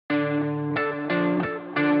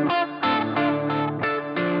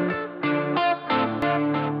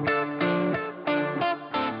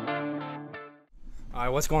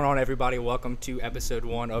what's going on, everybody? Welcome to episode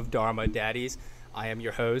 1 of Dharma Daddies. I am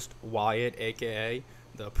your host, Wyatt, a.k.a.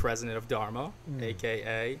 the president of Dharma,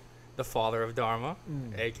 a.k.a. the father of Dharma,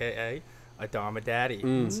 a.k.a. a Dharma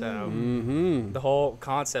Daddy. So the whole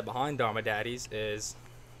concept behind Dharma Daddies is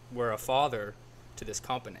we're a father to this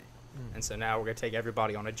company. And so now we're going to take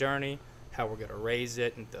everybody on a journey, how we're going to raise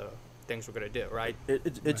it, and the things we're going to do, right?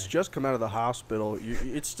 It's just come out of the hospital.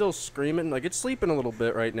 It's still screaming. Like, it's sleeping a little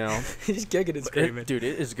bit right now. He's kicking and screaming. Dude,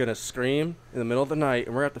 it is going to scream in the middle of the night,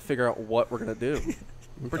 and we're going to have to figure out what we're going to do.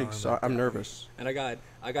 I'm pretty excited. I'm nervous. And I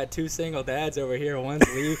got 2 single dads over here.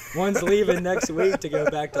 One's leaving next week to go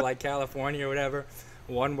back to, like, California or whatever.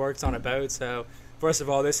 One works on a boat. So, first of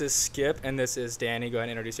all, this is Skip, and this is Danny. Go ahead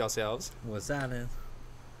and introduce yourselves. What's that, man?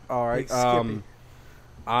 All right.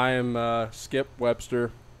 I'm Skip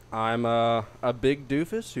Webster. I'm a big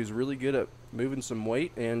doofus who's really good at moving some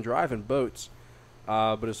weight and driving boats.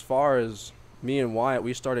 But as far as me and Wyatt,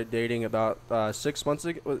 we started dating about 6 months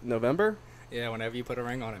ago, November. Yeah, whenever you put a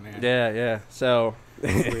ring on it, man. Yeah. So,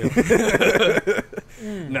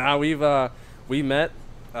 we met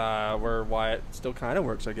where Wyatt still kind of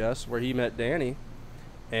works, I guess, where he met Danny,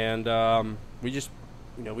 and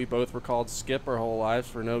we both were called Skip our whole lives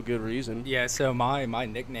for no good reason. Yeah. So my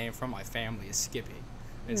nickname from my family is Skippy.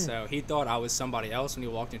 And so he thought I was somebody else when he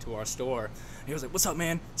walked into our store. And he was like, "What's up,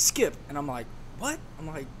 man? Skip." And I'm like, "What?" I'm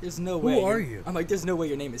like, "There's no way." Who are you? I'm like, "There's no way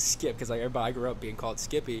your name is Skip," because like everybody I grew up being called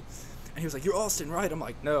Skippy. And he was like, "You're Austin, right?" I'm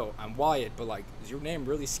like, "No, I'm Wyatt, but like, is your name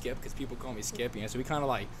really Skip?" Because people call me Skippy. And so we kind of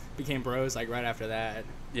like became bros like right after that.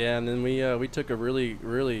 Yeah, and then we took a really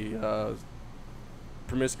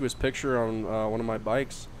promiscuous picture on one of my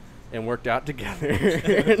bikes and worked out together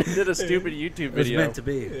and did a stupid YouTube video. It was meant to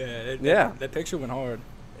be. Yeah. That picture went hard.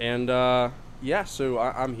 And, so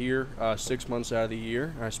I'm here 6 months out of the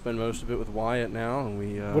year. I spend most of it with Wyatt now, and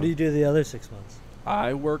we... what do you do the other 6 months?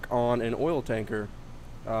 I work on an oil tanker.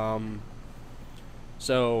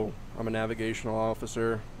 So I'm a navigational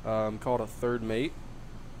officer, called a third mate,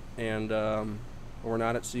 and we're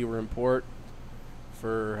not at sea, we're in port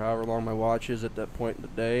for however long my watch is at that point in the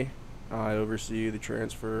day. I oversee the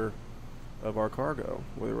transfer of our cargo,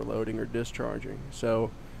 whether we're loading or discharging. So...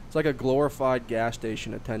 it's like a glorified gas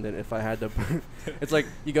station attendant if I had to. It's like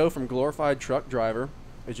you go from glorified truck driver,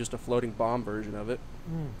 it's just a floating bomb version of it,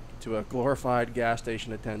 to a glorified gas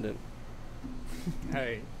station attendant.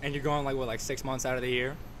 Hey, and you're going like 6 months out of the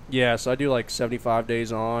year? Yeah, so I do like 75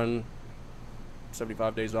 days on,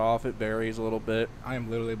 75 days off. It varies a little bit. I am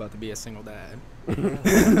literally about to be a single dad.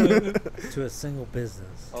 To a single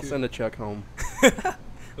business. I'll send a check home. A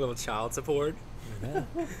little child support. Yeah.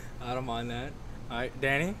 I don't mind that. All right,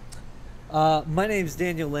 Danny? My name's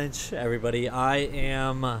Daniel Lynch, everybody. I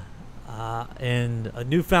am a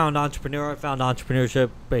newfound entrepreneur. I found entrepreneurship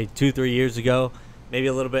 2-3 years ago, maybe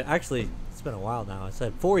a little bit. Actually, it's been a while now. I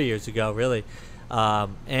said 4 years ago, really.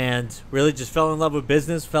 And really just fell in love with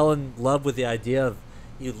business, fell in love with the idea of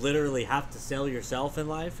you literally have to sell yourself in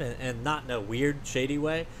life, and not in a weird, shady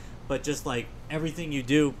way, but just like everything you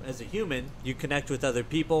do as a human, you connect with other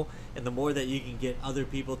people, and the more that you can get other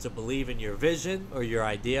people to believe in your vision or your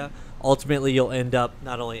idea, ultimately you'll end up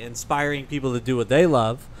not only inspiring people to do what they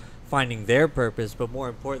love, finding their purpose, but more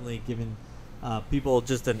importantly giving people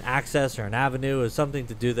just an access or an avenue or something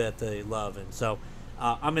to do that they love. And so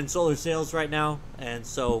I'm in solar sales right now, and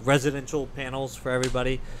so residential panels for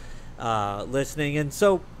everybody listening. And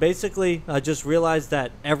so basically I just realized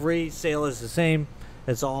that every sale is the same.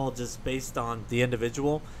 It's all just based on the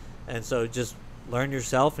individual. And so just learn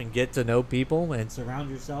yourself and get to know people and surround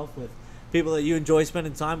yourself with people that you enjoy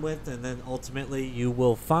spending time with, and then ultimately you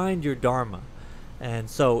will find your Dharma. And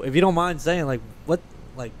so if you don't mind saying,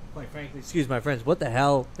 quite frankly, excuse my friends, what the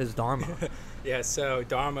hell is Dharma? Yeah, so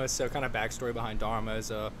Dharma, kind of backstory behind Dharma is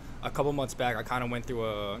a couple months back, I kind of went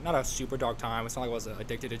through not a super dark time. It's not like I was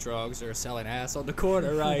addicted to drugs or selling ass on the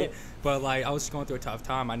corner, right? But like I was just going through a tough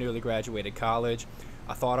time. I nearly graduated college.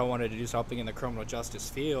 I thought I wanted to do something in the criminal justice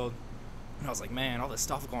field. And I was like, man, all this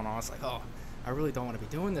stuff going on. I was like, oh, I really don't want to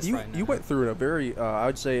be doing this right now. You went through a very, I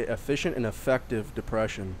would say, efficient and effective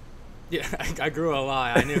depression. Yeah, I grew a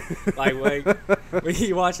lot. I knew, when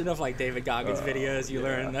you watch enough like David Goggins videos, you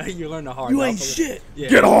learn the hard. You ain't shit. Yeah.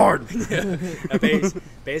 Get hard. Yeah.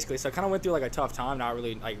 Basically, so I kind of went through like a tough time. Not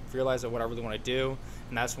really realized what I really want to do,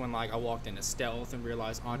 and that's when I walked into stealth and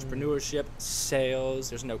realized entrepreneurship, sales.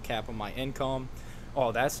 There's no cap on my income,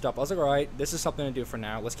 all that stuff. I was like, all right, this is something to do for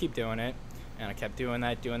now. Let's keep doing it. And I kept doing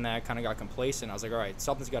that, kind of got complacent. I was like, all right,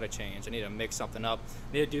 something's got to change. I need to mix something up.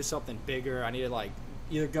 I need to do something bigger. I need to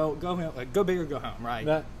either go big or go home,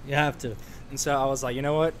 right? You have to. And so I was like, you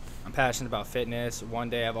know what? I'm passionate about fitness.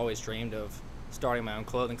 One day I've always dreamed of starting my own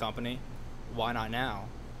clothing company. Why not now?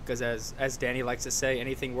 Because as Danny likes to say,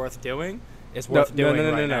 anything worth doing is worth doing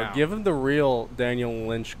right now. Give him the real Daniel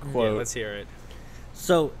Lynch quote. Yeah, let's hear it.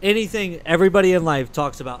 So everybody in life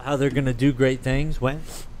talks about how they're going to do great things when?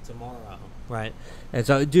 Tomorrow. Right. And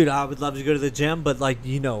so, dude, I would love to go to the gym, but, like,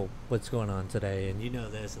 you know what's going on today, and you know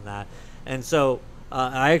this and that. And so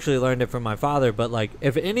I actually learned it from my father, but, like,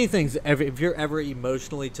 if you're ever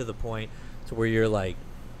emotionally to the point to where you're like,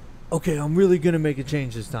 okay, I'm really going to make a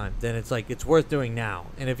change this time, then it's like, it's worth doing now.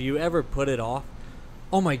 And if you ever put it off,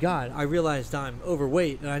 oh, my God, I realized I'm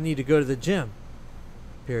overweight and I need to go to the gym.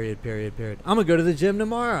 Period. I'm going to go to the gym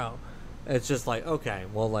tomorrow. It's just like, okay,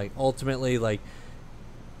 well, like, ultimately, like,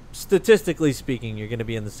 statistically speaking, you're going to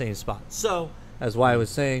be in the same spot. So, as why I was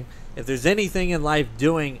saying, if there's anything in life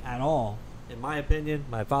doing at all, in my opinion,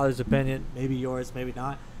 my father's opinion, maybe yours, maybe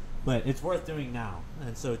not, but it's worth doing now.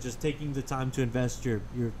 And so just taking the time to invest your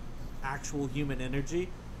actual human energy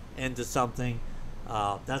into something,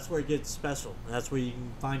 that's where it gets special. That's where you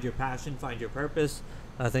can find your passion, find your purpose.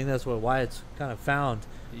 I think that's what Wyatt's kind of found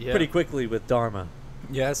pretty quickly with Dharma.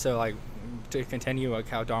 Yeah, so, like, to continue, like,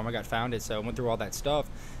 how Dharma got founded, so I went through all that stuff,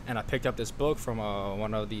 and I picked up this book from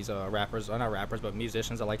one of these rappers, not rappers, but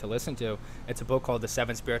musicians I like to listen to. It's a book called The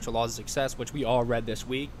 7 Spiritual Laws of Success, which we all read this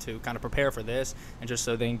week to kind of prepare for this, and just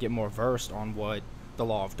so they can get more versed on what the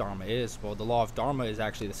law of Dharma is. Well, the law of Dharma is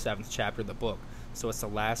actually the 7th chapter of the book, so it's the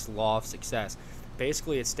last law of success.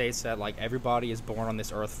 Basically, it states that, like, everybody is born on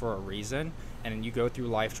this earth for a reason, and you go through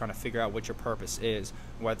life trying to figure out what your purpose is.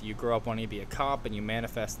 Whether you grow up wanting to be a cop and you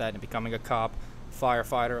manifest that into becoming a cop,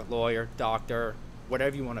 firefighter, lawyer, doctor,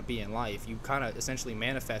 whatever you want to be in life, you kind of essentially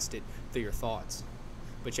manifest it through your thoughts.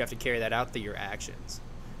 But you have to carry that out through your actions.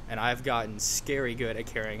 And I've gotten scary good at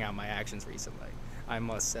carrying out my actions recently, I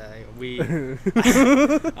must say. Is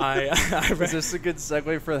this a good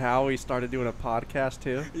segue for how we started doing a podcast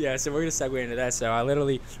too? Yeah, so we're going to segue into that. So I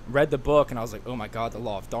literally read the book and I was like, oh my God, the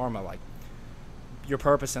law of Dharma, like, your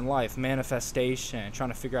purpose in life, manifestation, trying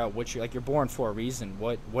to figure out what you're born for a reason.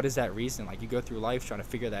 What is that reason? Like, you go through life trying to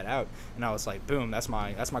figure that out. And I was like, boom, that's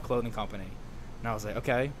my clothing company. And I was like,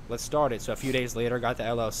 okay, let's start it. So a few days later, got the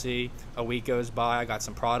LLC. A week goes by, I got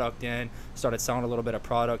some product in, started selling a little bit of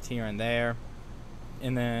product here and there.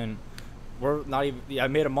 And then I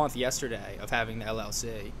made a month yesterday of having the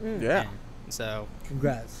LLC. Yeah. And so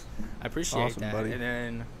Congrats. I appreciate Awesome, that. buddy. And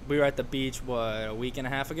then we were at the beach, a week and a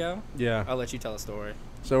half ago? Yeah. I'll let you tell a story.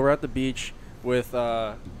 So we're at the beach with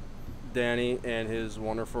Danny and his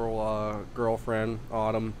wonderful girlfriend,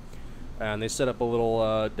 Autumn. And they set up a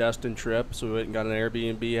little Destin trip. So we went and got an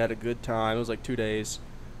Airbnb, had a good time. It was like 2 days,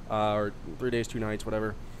 or 3 days, 2 nights,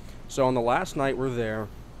 whatever. So on the last night we're there,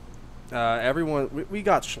 everyone, we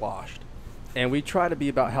got sloshed. And we try to be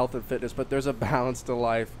about health and fitness, but there's a balance to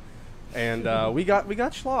life. And we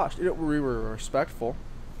got sloshed. We were respectful.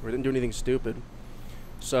 We didn't do anything stupid.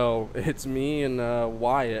 So it's me and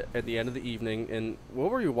Wyatt at the end of the evening. And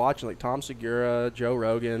what were you watching? Like Tom Segura, Joe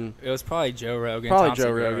Rogan? It was probably Joe Rogan. Probably Tom Joe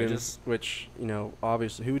Segura, Rogan, which, you know,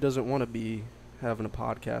 obviously, who doesn't want to be having a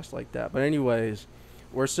podcast like that? But anyways,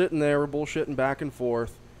 we're sitting there, we're bullshitting back and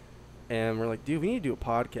forth. And we're like, dude, we need to do a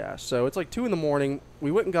podcast. So it's like 2 a.m.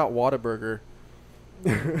 We went and got Whataburger.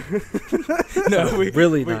 No,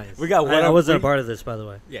 really nice. We got I wasn't a part of this, by the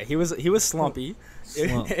way. Yeah, he was slumpy.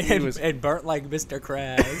 Slump. and burnt like Mr.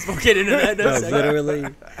 Krabs. We'll get into that in a No, second.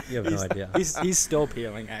 literally, you have no idea. He's still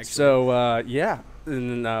peeling, actually. So yeah,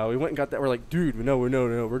 and then we went and got that. We're like, dude, no, we're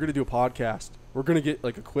gonna do a podcast. We're gonna get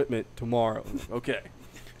like equipment tomorrow. Okay.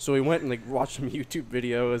 So we went and like watched some YouTube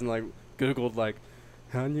videos and like Googled like,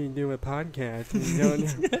 how do you do a podcast?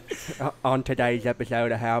 On today's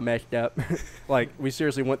episode of How Messed Up. Like, we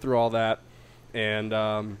seriously went through all that. And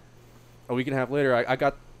a week and a half later, I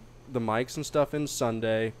got the mics and stuff in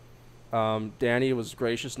Sunday. Danny was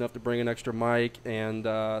gracious enough to bring an extra mic and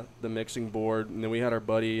the mixing board. And then we had our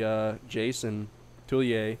buddy Jason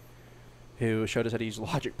Tullier, who showed us how to use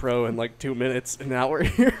Logic Pro in like 2 minutes. And now we're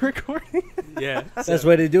here recording. Yeah. Best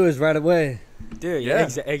way to do is right away. Dude, yeah.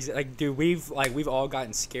 Like, dude, we've all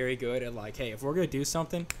gotten scary good at like, hey, if we're gonna do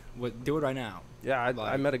something, do it right now. Yeah,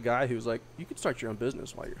 I met a guy who was like, you could start your own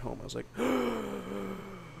business while you're home. I was like,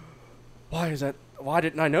 why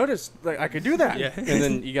didn't I notice that I could do that? Yeah. And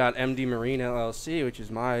then you got MD Marine LLC, which is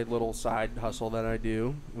my little side hustle that I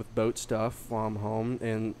do with boat stuff while I'm home.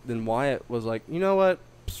 And then Wyatt was like, you know what?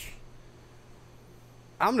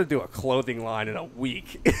 I'm going to do a clothing line in a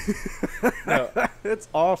week. No. It's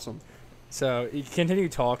awesome. So you continue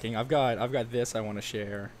talking. I've got this I want to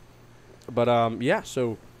share. But yeah,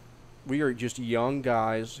 so we are just young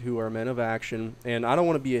guys who are men of action, and I don't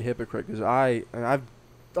want to be a hypocrite because I've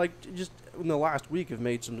like just in the last week have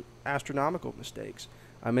made some astronomical mistakes.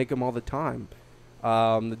 I make them all the time.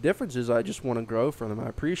 The difference is I just want to grow from them. I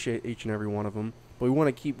appreciate each and every one of them, but we want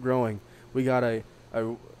to keep growing. We got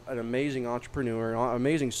an amazing entrepreneur, an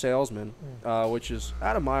amazing salesman, which is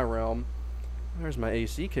out of my realm. There's my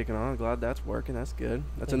AC kicking on. I'm glad that's working. That's good.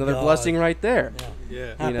 That's another blessing right there.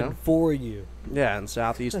 Yeah. Happened for you. Yeah, in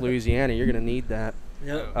Southeast Louisiana, you're gonna need that.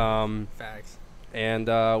 Yep. Facts. And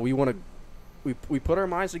we put our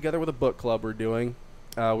minds together with a book club we're doing.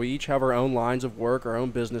 We each have our own lines of work, our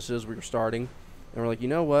own businesses we're starting, and we're like, you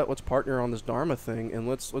know what? Let's partner on this Dharma thing, and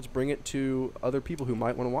let's bring it to other people who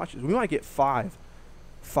might want to watch it. We might get five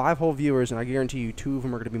whole viewers, and I guarantee you 2 of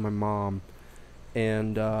them are gonna be my mom.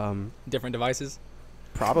 And Different devices.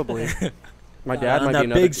 Probably. My dad might on be that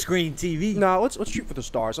another big screen TV. No, let's shoot for the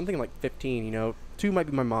stars. I'm thinking like 15. You know, 2 might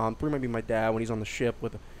be my mom, 3 might be my dad when he's on the ship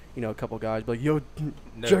with, a couple guys. Be like, yo,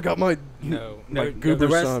 check out my goober The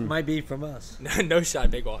rest son. might be from us. No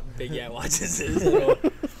shot. Big yeah watches this.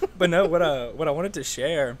 But no, what I wanted to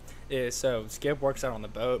share is, so Skip works out on the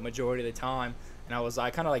boat majority of the time. And I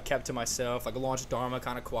kind of kept to myself, launched Dharma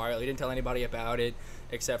kind of quietly, didn't tell anybody about it,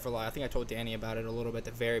 except for I think I told Danny about it a little bit at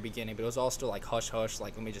the very beginning, but it was all still hush hush,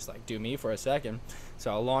 let me just do me for a second.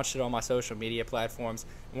 So I launched it on my social media platforms,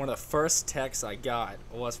 and one of the first texts I got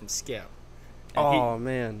was from Skip. And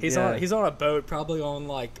man, he's on a boat, probably on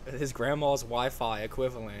his grandma's Wi-Fi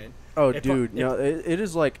equivalent. Oh, it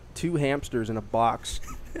is like 2 hamsters in a box.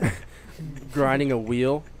 Grinding a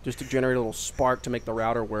wheel just to generate a little spark to make the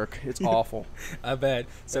router work. It's awful. I bet.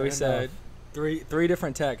 So he said three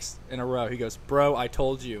different texts in a row. He goes, "Bro, I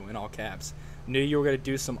told you," in all caps. "Knew you were going to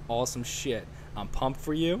do some awesome shit. I'm pumped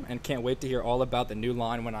for you and can't wait to hear all about the new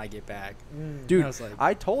line when I get back." Dude, I was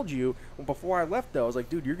I told you before I left, though. I was like,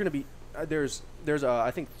 dude, you're going to be there's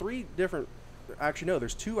I think 3 different, actually no,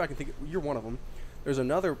 there's 2 I can think. You're one of them. There's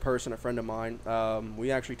another person, a friend of mine.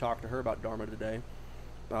 We actually talked to her about Dharma today.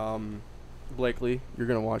 Blakely, you're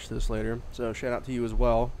going to watch this later, so shout out to you as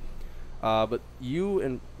well. But you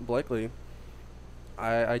and Blakely,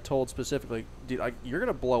 I told specifically, dude, you're going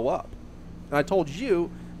to blow up. And I told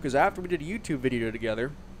you, because after we did a YouTube video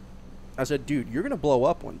together, I said, dude, you're going to blow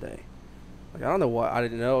up one day. I don't know what, I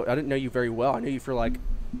didn't know you very well. I knew you for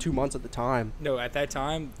 2 months at the time. No, at that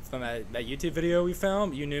time, from that YouTube video we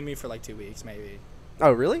filmed, you knew me for 2 weeks, maybe.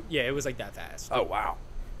 Oh, really? Yeah, it was that fast. Oh, wow.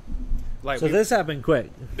 So this happened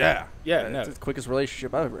quick. Yeah. No. It's the quickest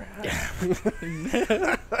relationship I've ever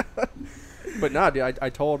had. But no, dude, I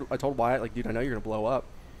told Wyatt, dude, I know you're going to blow up.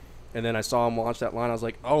 And then I saw him launch that line. I was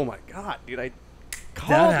like, oh, my God, dude, I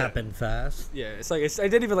called That it. happened fast. Yeah, I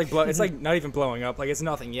didn't even blow. It's not even blowing up. It's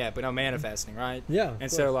nothing yet, but I'm manifesting, right? Yeah.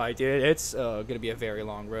 And so dude, it's going to be a very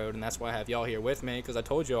long road, and that's why I have y'all here with me, because I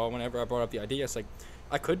told y'all whenever I brought up the idea, it's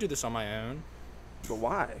I could do this on my own. But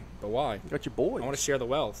why? You got your boys. I want to share the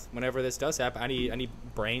wealth. Whenever this does happen, I need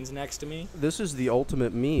brains next to me. This is the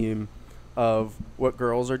ultimate meme of what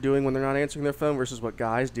girls are doing when they're not answering their phone versus what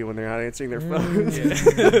guys do when they're not answering their phones.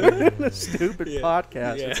 A stupid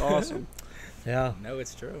podcast. Yeah. It's awesome. Yeah. No,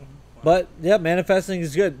 it's true. But, yeah, manifesting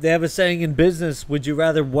is good. They have a saying in business, would you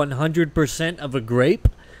rather 100% of a grape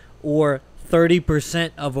or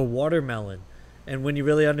 30% of a watermelon? And when you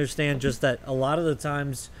really understand just that a lot of the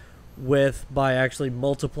times by actually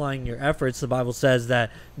multiplying your efforts, the Bible says that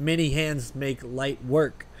many hands make light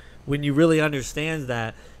work. When you really understand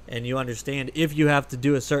that, and you understand if you have to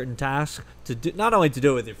do a certain task, not only to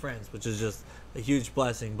do it with your friends, which is just a huge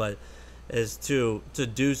blessing, but is to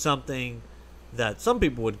do something that some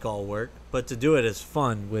people would call work, but to do it as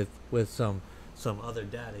fun with some other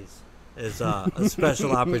daddies is a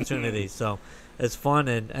special opportunity. So it's fun,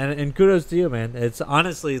 and kudos to you, man. It's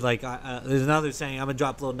honestly there's another saying. I'm gonna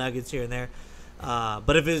drop little nuggets here and there,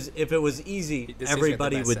 but if it was easy,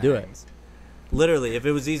 everybody would do it. Literally, if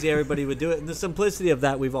it was easy, everybody would do it. And the simplicity of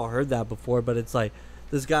that, we've all heard that before. But it's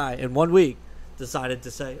this guy in 1 week decided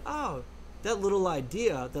to say, "Oh, that little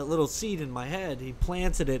idea, that little seed in my head, he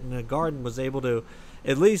planted it in a garden, was able to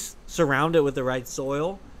at least surround it with the right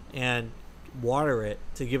soil and water it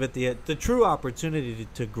to give it the true opportunity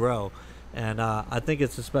to grow." And I think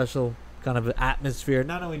it's a special kind of atmosphere.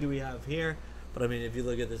 Not only do we have here, but I mean, if you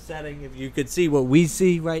look at the setting, if you could see what we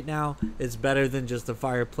see right now, it's better than just a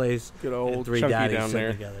fireplace. Good old and 3 chunky daddies down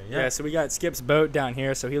there. together. Yeah, so we got Skip's boat down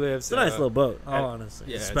here, so he lives. It's a nice little boat. Honestly,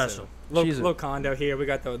 yeah, it's special. Little condo here. We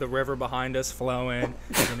got the river behind us flowing.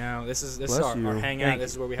 This is our hangout.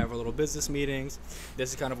 This is where we have our little business meetings.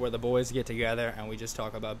 This is kind of where the boys get together and we just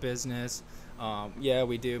talk about business. Yeah,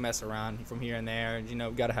 we do mess around from here and there.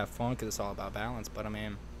 Got to have fun because it's all about balance. But I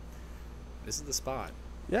mean, this is the spot.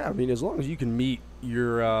 Yeah, I mean, as long as you can meet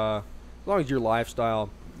your, as long as your lifestyle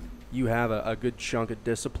you have a good chunk of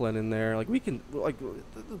discipline in there. Like the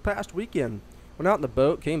past weekend, went out in the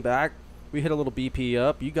boat, came back, we hit a little BP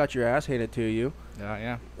up. You got your ass handed to you.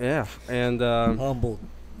 Yeah. Yeah, and Humbled.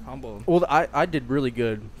 Well, I did really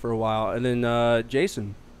good for a while, and then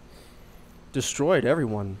Jason destroyed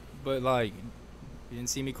everyone. But like, you didn't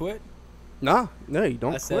see me quit. No, you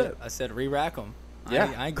don't quit. I said re-rack them.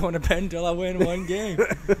 Yeah. I ain't going to bed until I win one game.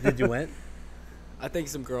 Did you win? I think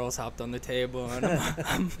some girls hopped on the table, and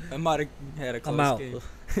I might have had a close I'm out. game.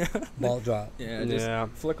 Ball drop. Yeah,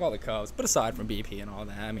 just flick all the cups. But aside from BP and all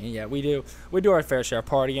that, I mean, yeah, we do our fair share of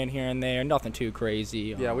partying here and there. Nothing too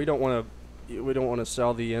crazy. Yeah, we don't want to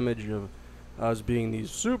sell the image of us being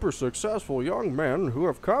these super successful young men who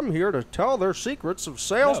have come here to tell their secrets of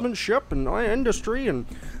salesmanship and industry. And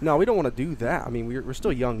no, we don't want to do that. I mean, we're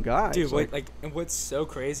still young guys. Dude, and what's so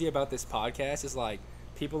crazy about this podcast is like,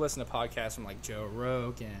 people listen to podcasts from like Joe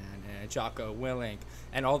Rogan and Jocko Willink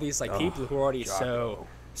and all these like people who are already so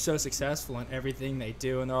successful in everything they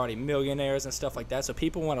do, and they're already millionaires and stuff like that. So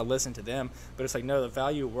people want to listen to them, but it's like, no, the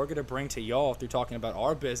value we're gonna bring to y'all through talking about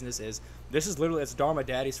our business is it's Dharma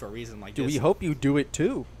Daddies for a reason. Like, we hope you do it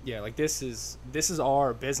too. Yeah, like this is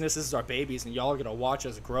our business, this is our babies, and y'all are gonna watch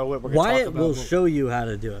us grow it. We're gonna Wyatt talk about will show you how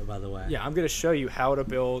to do it, by the way. Yeah, I'm gonna show you how to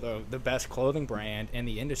build the best clothing brand in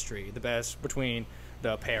the industry, the best between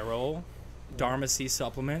the apparel, Dharma C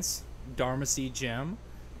supplements, Dharma C gym.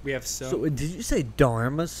 We have So did you say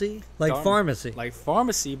Dharmacy? Like pharmacy? Like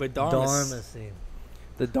pharmacy, but Dharmacy.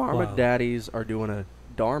 The Dharma Daddies are doing a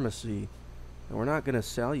Dharmacy, and we're not going to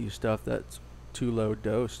sell you stuff that's too low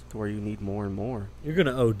dose to where you need more and more. You're going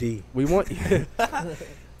to OD. We want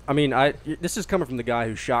I mean, this is coming from the guy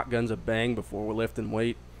who shotguns a bang before we're lifting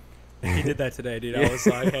weight. He did that today, dude. I was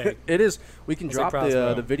like, hey. It is. We can drop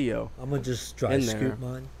the video. I'm going to just try to scoop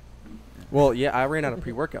mine. Well, yeah, I ran out of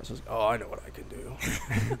pre-workout, so I was like, I know what I can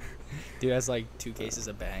do. Dude has like 2 cases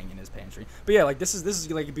of Bang in his pantry. But yeah, like this is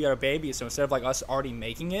like be our baby. So instead of like us already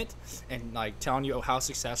making it and like telling you how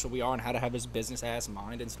successful we are and how to have this business ass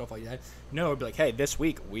mind and stuff like that, no, it'd be like, hey, this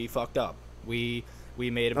week we fucked up. We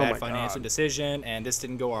made a bad financial decision and this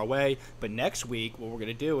didn't go our way. But next week, what we're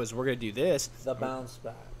gonna do is we're gonna do this. The bounce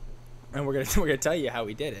back. And we're gonna tell you how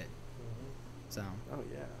we did it. So. Oh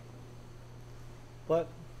yeah. But.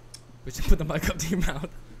 We should put the mic up to your mouth.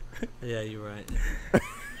 Yeah, you're right.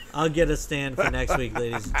 I'll get a stand for next week,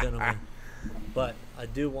 ladies and gentlemen. But I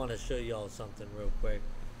do want to show y'all something real quick.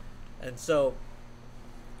 And so,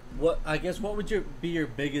 what would be your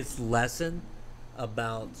biggest lesson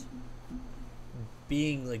about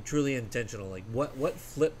being like truly intentional? Like what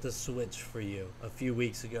flipped the switch for you a few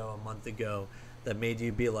weeks ago, a month ago, that made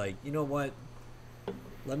you be like, you know what?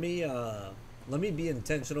 Let me be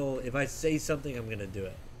intentional. If I say something, I'm gonna do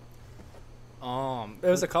it.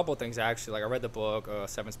 There was a couple of things actually. Like I read the book,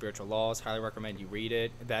 7 Spiritual Laws. Highly recommend you read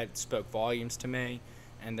it. That spoke volumes to me.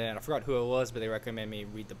 And then I forgot who it was, but they recommended me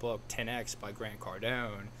read the book 10X by Grant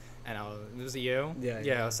Cardone. And was it you?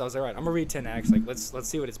 Yeah. So I was like, all right, I'm gonna read 10X. Like let's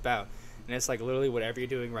see what it's about. And it's like literally whatever you're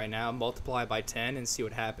doing right now, multiply by 10 and see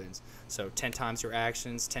what happens. So 10 times your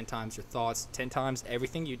actions, 10 times your thoughts, 10 times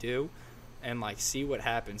everything you do, and like see what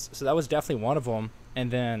happens. So that was definitely one of them.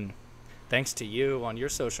 And then, thanks to you on your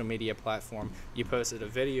social media platform, you posted a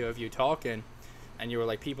video of you talking, and you were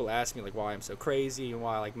like, people ask me like why I'm so crazy and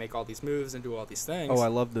why I like make all these moves and do all these things. Oh, I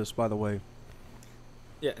love this, by the way.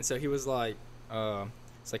 Yeah, and so he was like,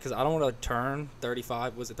 it's like, because I don't want to turn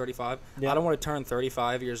 35. Was it 35? Yeah. I don't want to turn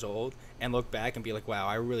 35 years old and look back and be like, wow,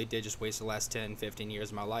 I really did just waste the last 10, 15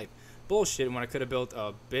 years of my life. Bullshit, when I could have built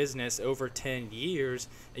a business over 10 years.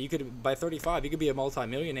 And you could, by 35, you could be a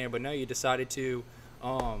multimillionaire, but no, you decided to,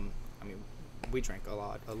 I mean, we drank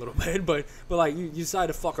a little bit, but like you decide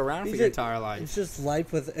to fuck around for your entire life. It's just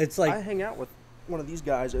life with. It's like I hang out with one of these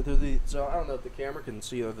guys. So I don't know if the camera can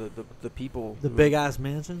see the people. The big ass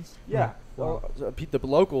mansions. Yeah. Wow. Well, the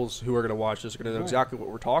locals who are going to watch this are going to know exactly what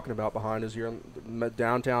we're talking about behind us here in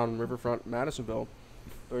downtown Riverfront, Madisonville.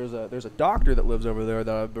 There's a doctor that lives over there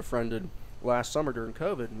that I befriended last summer during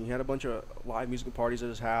COVID, and he had a bunch of live music parties at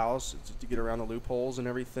his house to get around the loopholes and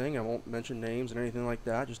everything. I won't mention names and anything like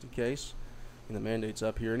that, just in case. And the mandate's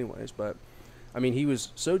up here anyways. But, I mean, he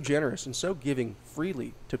was so generous and so giving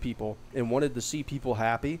freely to people and wanted to see people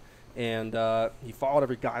happy. And he followed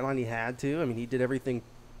every guideline he had to. I mean, he did everything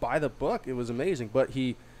by the book. It was amazing. But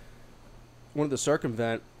he wanted to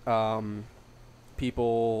circumvent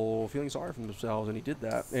people feeling sorry for themselves, and he did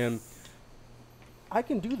that. And I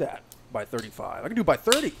can do that by 35. I can do it by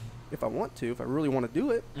 30 if I want to, if I really want to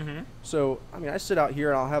do it. Mm-hmm. So, I mean, I sit out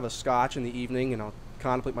here and I'll have a scotch in the evening and I'll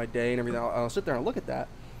contemplate my day and everything. I'll sit there and look at that,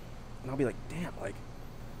 and I'll be like, damn, like,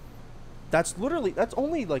 That's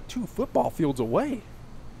only like 2 football fields away.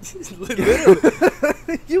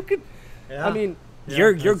 Literally. You could, Yeah. I mean,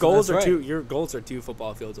 your that's goals are right. your goals are 2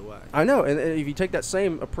 football fields away. I know, and if you take that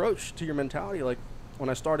same approach to your mentality, like when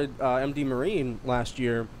I started MD Marine last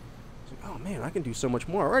year, it's like, oh man, I can do so much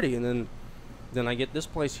more already, and then I get this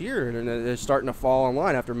place here, and it's starting to fall in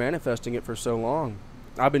line after manifesting it for so long.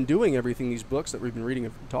 I've been doing everything, these books that we've been reading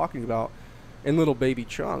and talking about, in little baby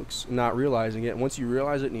chunks, not realizing it. And once you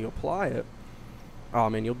realize it and you apply it, oh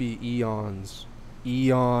man, you'll be eons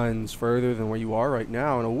further than where you are right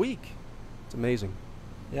now in a week. It's amazing.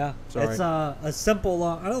 Yeah, Sorry. it's a simple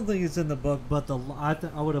law. I don't think it's in the book, but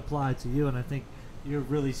I would apply it to you, and I think you're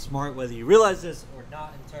really smart, whether you realize this or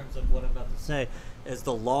not, in terms of what I'm about to say, is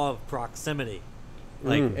the law of proximity.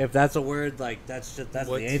 Like, if that's a word, like that's the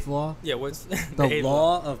 8th law. Yeah, what's The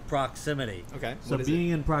law of proximity. Okay. So being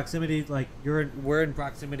in proximity, like we're in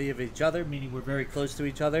proximity of each other, meaning we're very close to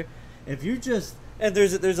each other. If you just and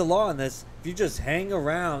there's a law in this. If you just hang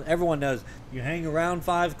around, everyone knows you hang around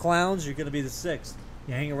 5 clowns, you're going to be the 6th.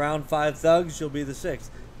 You hang around 5 thugs, you'll be the 6th.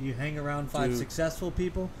 You hang around 5 successful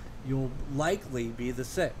people, you'll likely be the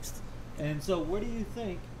 6th. And so, what do you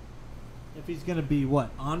think if he's going to be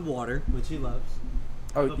on water, which he loves?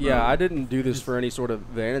 Oh yeah, I didn't do this for any sort of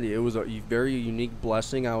vanity. It was a very unique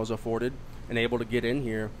blessing I was afforded and able to get in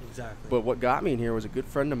here. Exactly. But what got me in here was a good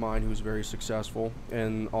friend of mine who's very successful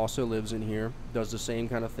and also lives in here, does the same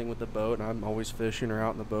kind of thing with the boat, and I'm always fishing or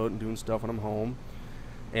out in the boat and doing stuff when I'm home.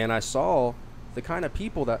 And I saw the kind of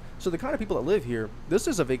people that live here, this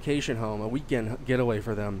is a vacation home, a weekend getaway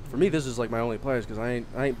for them. For me, this is like my only place because I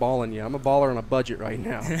ain't balling yet. I'm a baller on a budget right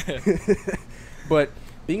now. But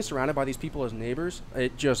being surrounded by these people as neighbors,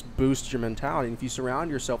 it just boosts your mentality. And if you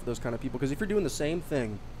surround yourself with those kind of people, because if you're doing the same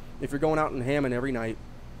thing, if you're going out and hamming every night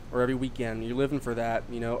or every weekend, you're living for that,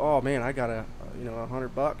 oh man, I got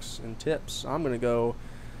 $100 in tips. I'm going to go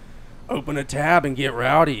open a tab and get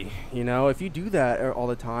rowdy. If you do that all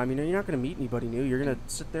the time, you're not going to meet anybody new. You're going to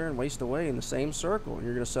sit there and waste away in the same circle, and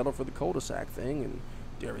you're going to settle for the cul-de-sac thing and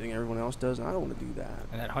do everything everyone else does. And I don't want to do that.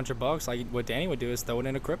 And that $100, like what Danny would do, is throw it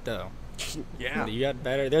into crypto. Yeah. You got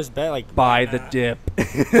better. There's better, like Buy the dip.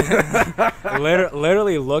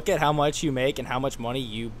 literally look at how much you make and how much money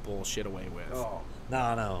you bullshit away with. Oh.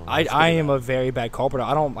 No. I am a very bad culprit.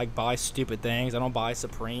 I don't buy stupid things. I don't buy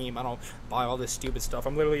Supreme. I don't buy all this stupid stuff.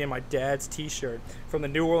 I'm literally in my dad's T-shirt from the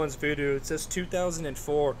New Orleans Voodoo. It says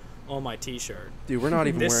 2004 on my T-shirt. Dude, we're not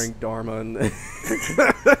even wearing Dharma.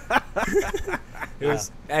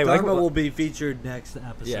 Dharma will be featured next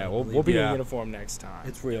episode. Yeah, we'll be in uniform next time.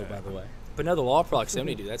 It's real, by the way. But no, the law of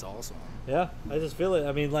proximity, dude, that's awesome. Yeah, I just feel it.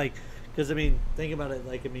 I mean, because think about it.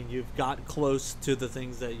 You've got close to the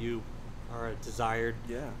things that you are desired.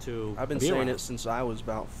 Yeah. To I've been be saying around. it since I was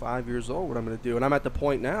about 5 years old. What I'm going to do, and I'm at the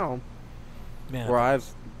point now Man, where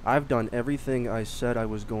I've done everything I said I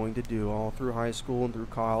was going to do all through high school and through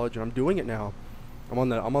college, and I'm doing it now. I'm on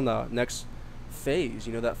the next phase.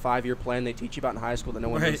 That 5-year plan they teach you about in high school that no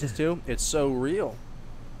one listens to. It's so real,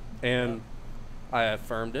 and I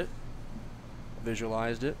affirmed it,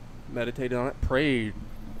 visualized it, meditated on it, prayed.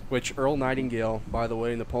 Which Earl Nightingale, by the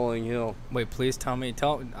way, Napoleon Hill. Wait, please tell.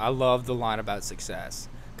 I love the line about success,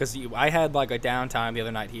 because I had a downtime the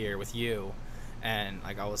other night here with you, and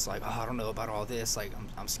I was like, oh, I don't know about all this.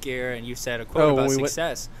 I'm scared. And you said a quote about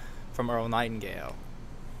success from Earl Nightingale.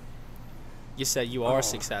 You said you are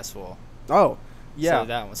successful. Oh, yeah. So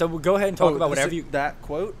that one. So we'll go ahead and talk about whatever you. That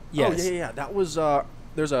quote. Yes. Oh yeah. That was.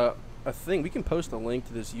 There's a thing. We can post a link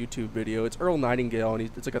to this YouTube video. It's Earl Nightingale,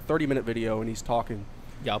 and it's like a 30-minute video, and he's talking.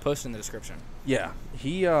 Yeah, I'll post it in the description. Yeah.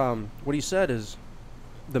 He what he said is,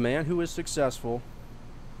 the man who is successful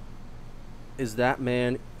is that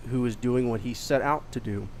man who is doing what he set out to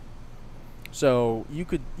do. So you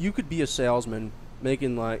could be a salesman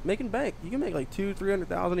making bank. You can make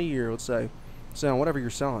 $200,000-$300,000 a year, let's say, selling whatever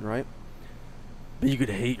you're selling, right? But you could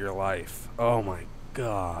hate your life. Oh my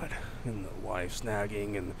God. And the wife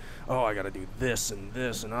snagging, and I gotta do this, and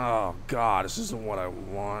oh God, this isn't what I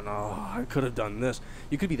want. Oh, I could have done this.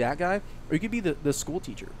 You could be that guy, or you could be the school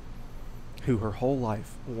teacher who her whole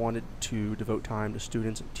life wanted to devote time to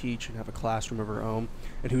students and teach and have a classroom of her own,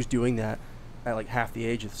 and who's doing that at half the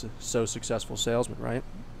age of so successful salesman, right?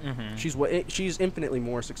 Mm-hmm. She's infinitely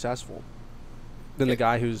more successful than the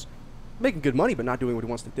guy who's making good money but not doing what he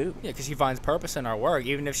wants to do. Yeah, because she finds purpose in her work,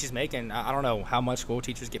 even if she's making, I don't know how much school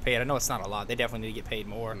teachers get paid. I know it's not a lot. They definitely need to get paid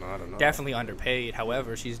more. I don't know. Definitely underpaid.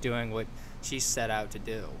 However, she's doing what she set out to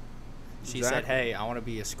do. She said, hey, I want to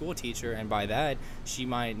be a school teacher, and by that, she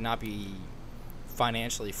might not be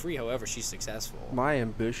financially free. However, she's successful. My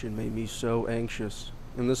ambition made me so anxious.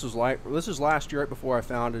 And this is last year, right before I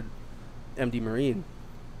founded MD Marine,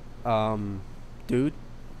 dude,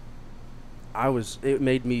 it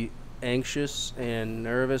made me anxious and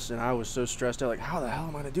nervous, and I was so stressed out, like, how the hell am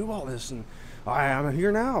I going to do all this? And I'm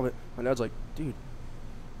here now. But my dad's like, dude,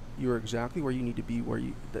 you are exactly where you need to be,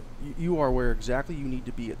 you are where exactly you need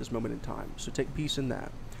to be at this moment in time. So take peace in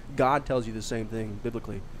that. God tells you the same thing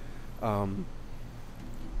biblically. And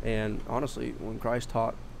honestly, when Christ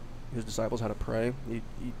taught his disciples how to pray, he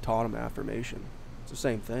taught them affirmation. It's the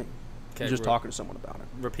same thing. Okay, He's just talking to someone about it.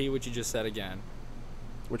 Repeat what you just said again.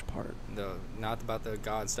 Which part? Not about the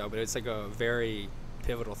God stuff, but it's like a very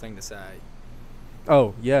pivotal thing to say.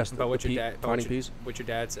 Oh yes, But what your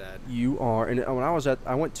dad said. You are, and when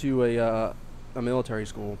I went to a military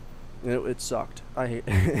school, and it sucked. I hate,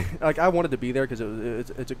 like, I wanted to be there because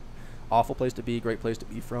it's a awful place to be, great place to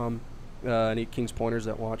be from. Any King's Pointers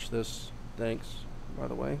that watch this, thanks, by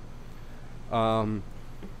the way.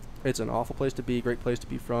 It's an awful place to be, great place to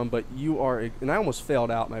be from, but you are, and I almost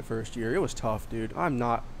failed out my first year. It was tough, dude. I'm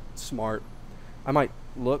not smart. I might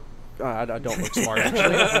look, I don't look smart,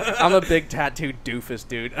 actually. I'm a big tattooed doofus,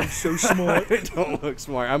 dude. I'm so smart. I don't look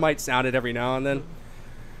smart. I might sound it every now and then,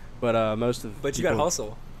 but But you got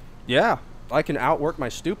hustle. Yeah, I can outwork my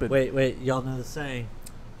stupid. Wait, y'all know the saying,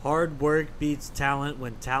 hard work beats talent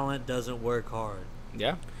when talent doesn't work hard.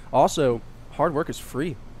 Yeah. Also, hard work is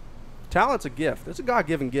free. Talent's a gift. It's a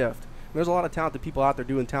God-given gift. There's a lot of talented people out there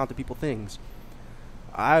doing talented people things.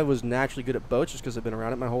 I was naturally good at boats just because I've been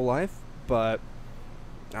around it my whole life, but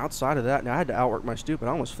outside of that, I had to outwork my stupid.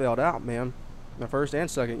 I almost failed out, man. My first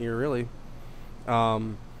and second year, really.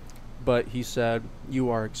 But he said, you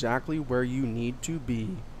are exactly where you need to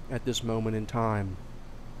be at this moment in time.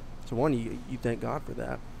 So one, you thank God for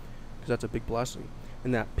that, because that's a big blessing.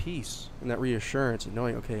 And that peace and that reassurance and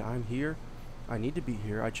knowing, okay, I'm here. I need to be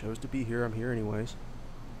here. I chose to be here. I'm here anyways.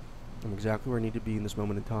 I'm exactly where I need to be in this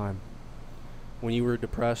moment in time. When you were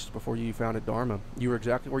depressed before you founded Dharma, you were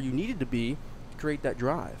exactly where you needed to be to create that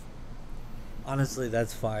drive. Honestly,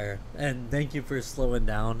 that's fire. And thank you for slowing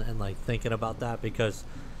down and like thinking about that, because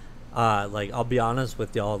like, I'll be honest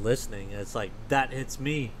with y'all listening, it's like that hits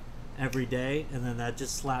me every day, and then that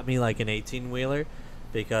just slapped me like an 18-wheeler,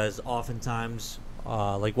 because oftentimes,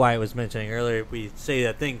 like Wyatt was mentioning earlier, we say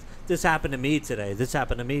that things, this happened to me today, this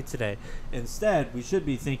happened to me today. Instead, we should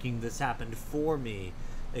be thinking this happened for me,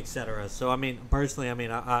 etc. So, I mean, personally,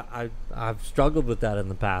 I've struggled with that in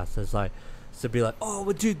the past. It's like, to be like, oh,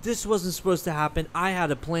 well, dude, this wasn't supposed to happen. I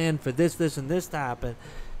had a plan for this, and this to happen.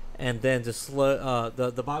 And then to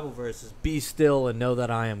the Bible verse is, be still and know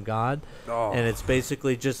that I am God. Oh. And it's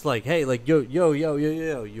basically just like, hey, like, yo,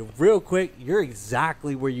 you're real quick. You're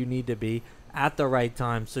exactly where you need to be at the right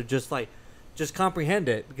time. So just comprehend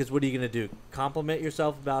it, because what are you going to do? Compliment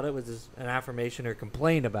yourself about it, which is an affirmation, or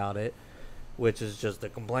complain about it, which is just a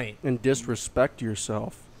complaint. And disrespect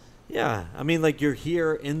yourself. Yeah, I mean, like, you're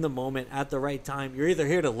here in the moment at the right time. You're either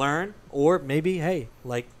here to learn, or maybe, hey,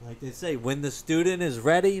 like they say, when the student is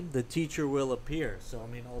ready, the teacher will appear. So, I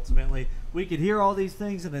mean, ultimately, we could hear all these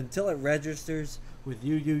things, and until it registers with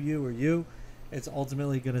you, or you, it's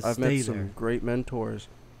ultimately going to stay there. I've met some great mentors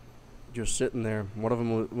just sitting there. One of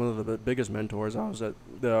them, one of the biggest mentors, I was at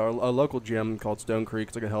a local gym called Stone Creek.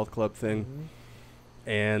 It's like a health club thing. Mm-hmm.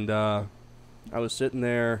 And I was sitting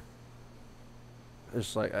there.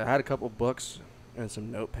 It's like I had a couple books and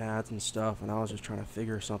some notepads and stuff, and I was just trying to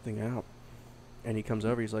figure something out. And he comes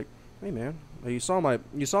over. He's like, "Hey, man, you saw my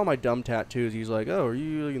dumb tattoos." He's like, "Oh, are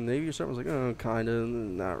you in the Navy or something?" I was like, "Oh, kind of,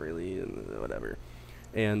 not really, whatever."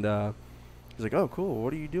 And he's like, "Oh, cool.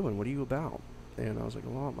 What are you doing? What are you about?" And I was like,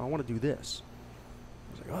 "Well, I want to do this."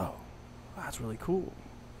 I was like, "Oh, that's really cool.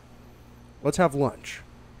 Let's have lunch.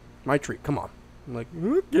 My treat. Come on." I'm like,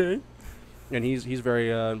 "Okay." And he's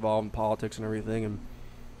very involved in politics and everything. And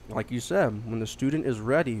like you said, when the student is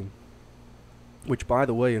ready, which, by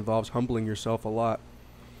the way, involves humbling yourself a lot.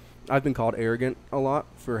 I've been called arrogant a lot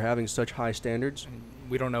for having such high standards.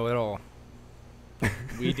 We don't know it all.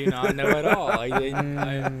 We do not know it all.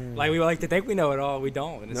 Like we like to think we know it all. We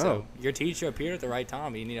don't. And no. So your teacher appeared at the right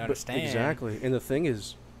time. You need to understand. Exactly. And the thing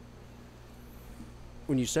is,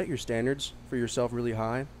 when you set your standards for yourself really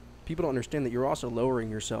high, people don't understand that you're also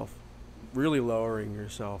lowering yourself. Really lowering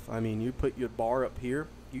yourself. I mean, you put your bar up here,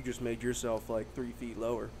 you just made yourself like 3 feet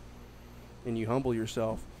lower, and you humble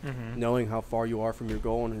yourself, knowing how far you are from your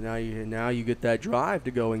goal, and now you get that drive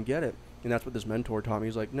to go and get it. And that's what this mentor taught me.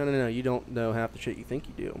 He's like, no, you don't know half the shit you think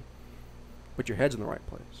you do, but your head's in the right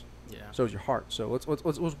place. Yeah. So is your heart. So let's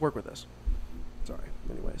work with this. Sorry.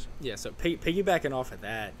 Anyways. Yeah. So piggybacking off of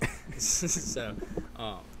that, so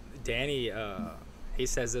Danny, he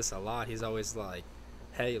says this a lot. He's always like,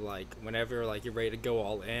 hey, like, whenever, like, you're ready to go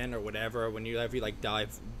all in or whatever, whenever you, like,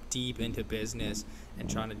 dive deep into business and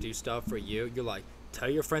trying to do stuff for you, you're like, tell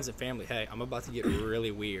your friends and family, hey, I'm about to get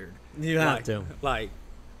really weird. You have to. Like,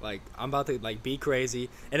 I'm about to, like, be crazy.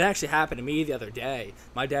 And it actually happened to me the other day.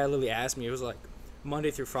 My dad literally asked me, it was, like,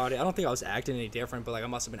 Monday through Friday. I don't think I was acting any different, but, like, I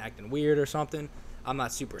must have been acting weird or something. I'm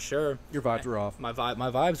not super sure. Your vibes were off. My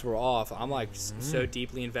vibes were off. I'm, like, so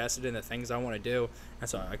deeply invested in the things I want to do. And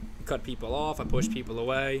so I cut people off. I pushed people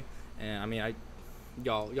away. And, I mean,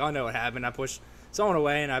 y'all know what happened. I pushed someone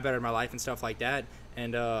away, and I bettered my life and stuff like that.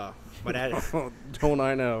 And my dad... Don't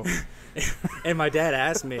I know? And my dad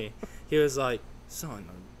asked me, he was like, son,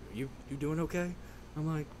 you doing okay? I'm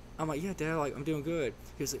like, yeah, Dad, like, I'm doing good.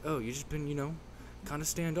 He was like, oh, you just been, kind of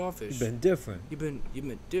standoffish. You've been different. You've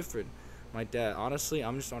been different. My dad, honestly,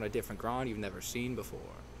 I'm just on a different grind you've never seen before.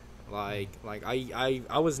 Like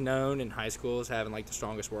I was known in high school as having, like, the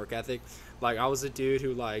strongest work ethic. Like, I was a dude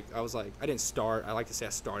who, like, I didn't start. I like to say I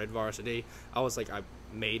started varsity. I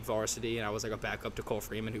made varsity, and I was, like, a backup to Cole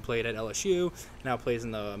Freeman, who played at LSU, and now plays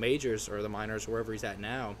in the majors or the minors, wherever he's at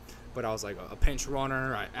now. But I was, like, a pinch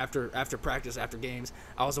runner. After practice, after games,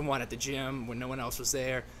 I was the one at the gym when no one else was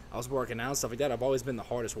there. I was working out and stuff like that. I've always been the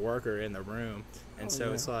hardest worker in the room. And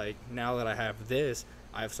it's like, now that I have this,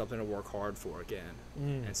 I have something to work hard for again.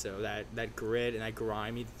 And so that grit and that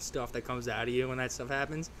grimy stuff that comes out of you when that stuff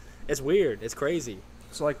happens, it's weird. It's crazy.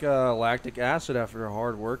 It's like lactic acid after a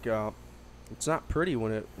hard workout. It's not pretty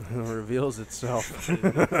when it reveals itself. You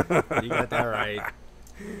got that right.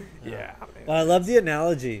 Yeah. Well, I love the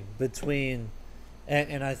analogy between,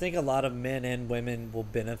 and I think a lot of men and women will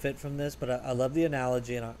benefit from this, but I love the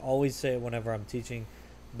analogy, and I always say it whenever I'm teaching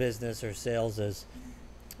business or sales,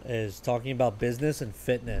 is talking about business and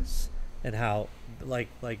fitness, and how like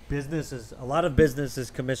business is, a lot of business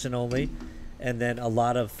is commission only, and then a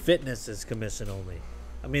lot of fitness is commission only.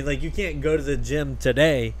 I mean, like, you can't go to the gym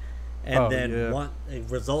today and want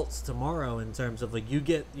results tomorrow, in terms of, like, you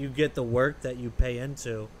get the work that you pay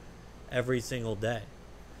into every single day.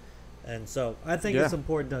 And so I think it's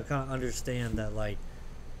important to kind of understand that, like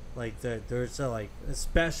there's a, like,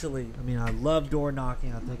 especially, I mean, I love door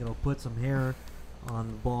knocking. I think it'll put some hair on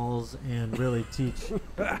the balls and really teach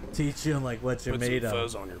you, like, what you're made of. Put some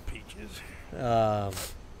fuzz on your peaches.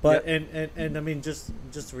 But and I mean, just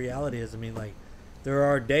the reality is, I mean, like, there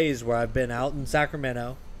are days where I've been out in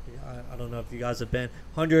Sacramento. I don't know if you guys have been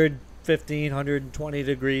 115, 120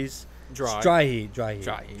 degrees. Dry heat.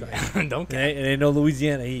 Don't care. It ain't no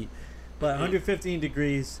Louisiana heat. But 115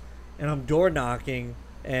 degrees, and I'm door knocking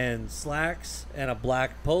and slacks and a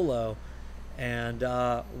black polo, and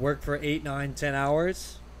work for 8, 9, 10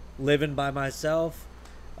 hours, living by myself.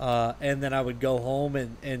 And then I would go home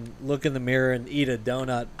and look in the mirror and eat a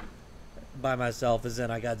donut by myself, as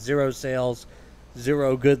in I got 0 sales,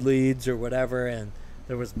 0 good leads or whatever. And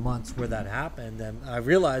there was months where that happened, and I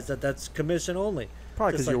realized that that's commission only.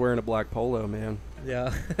 Probably because you're wearing a black polo, man.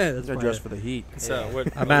 Yeah. That's dressed for the heat. So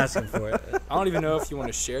I'm asking for it. I don't even know if you want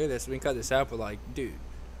to share this. We can cut this out, but, like, dude,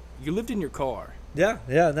 you lived in your car. Yeah.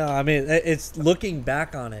 No, I mean, it's looking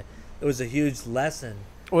back on it. It was a huge lesson.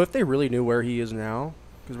 Well, if they really knew where he is now,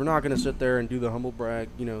 because we're not going to sit there and do the humble brag,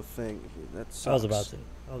 thing. That sucks. I was about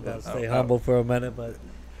to stay humble for a minute, but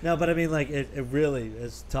no, but I mean, like, it really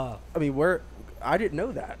is tough. I mean, I didn't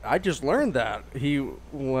know that. I just learned that he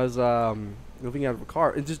was living out of a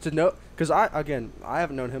car, and just to know, because I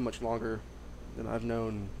haven't known him much longer than I've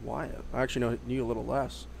known Wyatt. I actually knew you a little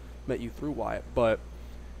less. Met you through Wyatt, but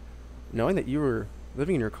knowing that you were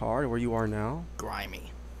living in your car where you are now,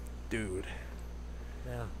 grimy, dude.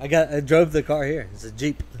 Yeah, I drove the car here. It's a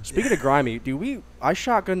Jeep. Speaking of grimy, I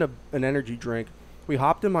shotgunned an energy drink. We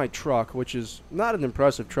hopped in my truck, which is not an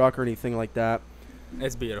impressive truck or anything like that.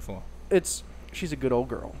 It's beautiful. She's a good old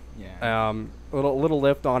girl. Yeah. A little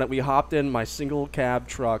lift on it. We hopped in my single cab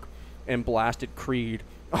truck and blasted Creed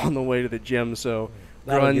on the way to the gym. So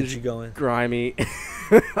that'll get you going. Grimy.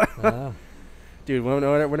 Dude,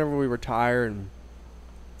 whenever we retire and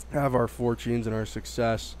have our fortunes and our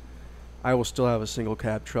success, I will still have a single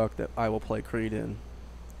cab truck that I will play Creed in.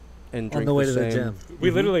 And drink on the way to same. the gym.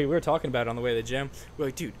 We were talking about it on the way to the gym. We're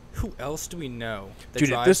like, dude, who else do we know?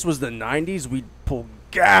 Dude, if this was the 90s, we'd pull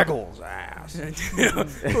Gaggle's ass.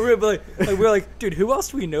 we're like, dude, who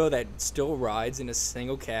else do we know that still rides in a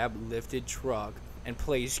single cab lifted truck and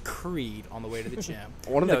plays Creed on the way to the gym?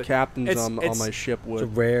 One of the captains on my ship would.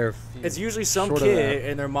 It's a rare. It's usually some kid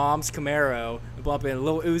in their mom's Camaro bumping a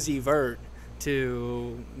Lil Uzi Vert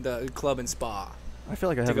to the club and spa. I feel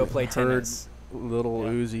like I haven't heard tennis. Little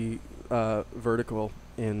Uzi vertical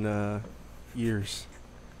in years.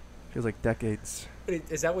 Feels like decades.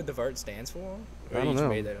 Is that what the vert stands for? Or I don't you just know.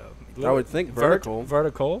 made that up? I would think vertical.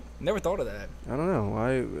 Vertical? Never thought of that. I don't know.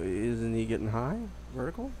 Why isn't he getting high?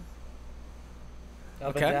 Vertical?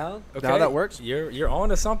 Up Okay. and down. Okay. How that works? You're on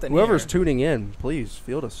to something. Whoever's here. tuning in, please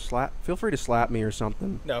feel free to slap me or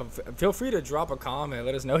something. No, feel free to drop a comment.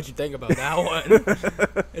 Let us know what you think about that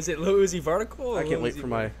one. Is it Lil Uzi vertical? Or I can't Lil wait Uzi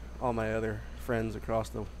for all my other friends across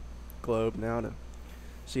the globe now to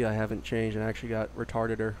see I haven't changed and actually got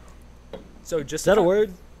retardeder. So just Is that a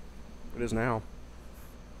word? It is now.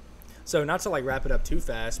 So not to like wrap it up too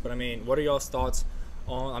fast, but I mean, what are y'all's thoughts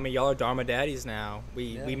on? I mean, y'all are Dharma Daddies now.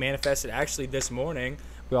 We manifested actually this morning.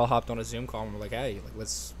 We all hopped on a Zoom call and we're like, hey, like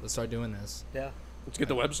let's start doing this. Yeah. Let's get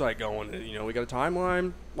the website going. You know, we got a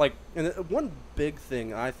timeline. Like, and one big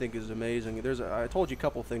thing I think is amazing. I told you a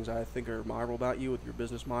couple things I think are admirable about you with your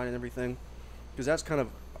business mind and everything, because that's kind of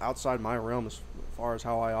outside my realm as far as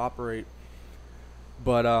how I operate.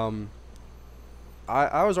 But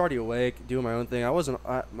I was already awake doing my own thing. I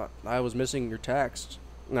was missing your text,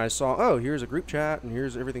 and I saw, oh, here's a group chat and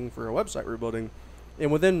here's everything for a website we're building.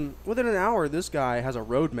 And within an hour, this guy has a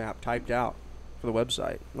roadmap typed out for the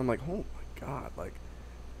website. And I'm like, oh my god, like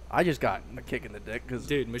I just got a kick in the dick because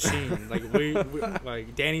Dude, machine. Like we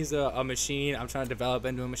like Danny's a machine. I'm trying to develop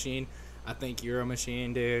into a machine. I think you're a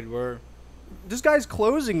machine, dude. this guy's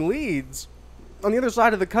closing leads on the other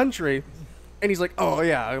side of the country, and he's like, oh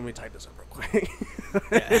yeah, let me type this up real quick.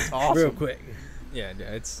 It's awesome. Real quick. Yeah,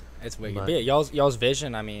 it's wicked. But- But yeah, y'all's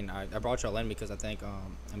vision. I mean, I brought y'all in because I think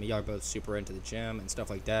I mean y'all are both super into the gym and stuff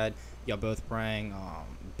like that. Y'all both bring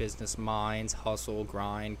business minds, hustle,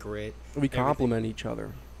 grind, grit. We complement each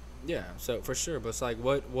other. Yeah, so for sure. But it's like,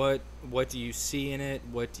 what do you see in it?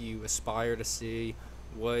 What do you aspire to see?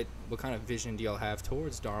 What kind of vision do y'all have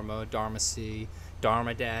towards Dharma, Dharma C,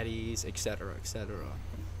 Dharma Daddies, et cetera, et cetera?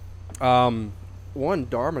 One,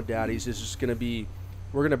 Dharma Daddies is just going to be,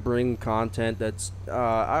 we're going to bring content that's,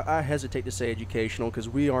 I hesitate to say educational because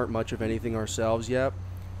we aren't much of anything ourselves yet.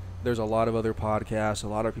 There's a lot of other podcasts, a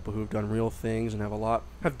lot of people who've done real things and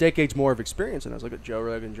have decades more of experience than us. Look at Joe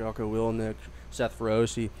Rogan, Jocko Willnick, Seth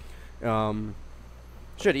Feroci.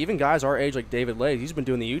 Even guys our age like David Lay, he's been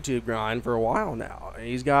doing the YouTube grind for a while now.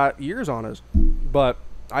 He's got years on us. But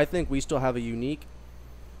I think we still have a unique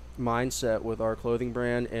mindset with our clothing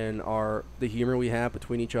brand and the humor we have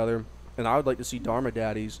between each other. And I would like to see Dharma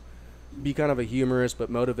Daddies be kind of a humorous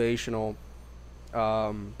but motivational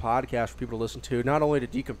podcast for people to listen to, not only to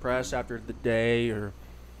decompress after the day or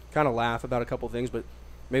kind of laugh about a couple things, but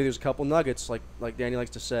maybe there's a couple nuggets like Danny likes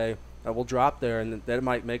to say that will drop there, and that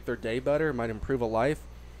might make their day better. It might improve a life.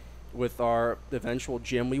 With our eventual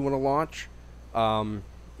gym we want to launch,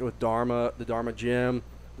 with Dharma, the Dharma gym,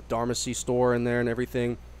 the Dharma C store in there and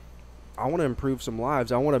everything. I want to improve some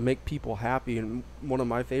lives. I want to make people happy, and one of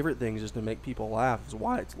my favorite things is to make people laugh. Is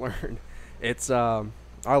why it's learned. It's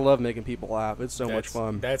I love making people laugh. It's so much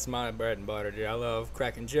fun. That's my bread and butter, dude. I love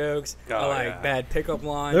cracking jokes. Oh, I like yeah. bad pickup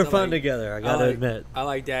lines. They're fun together, I gotta admit. I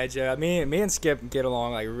like dad jokes. Me and Skip get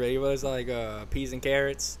along like really well. It's like peas and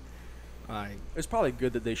carrots. Like, It's probably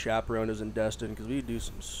good that they chaperone us in Destin because we do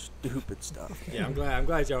some stupid stuff. yeah, I'm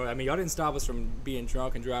glad y'all. I mean, y'all didn't stop us from being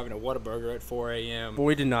drunk and driving a Whataburger at 4 a.m. But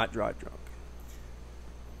we did not drive drunk.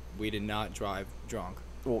 We did not drive drunk.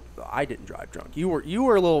 Well, I didn't drive drunk. You were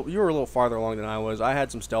a little farther along than I was. I had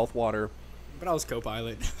some stealth water. But I was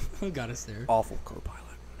co-pilot. Who got us there? Awful co-pilot.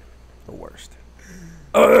 The worst.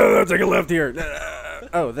 Oh, take a left here.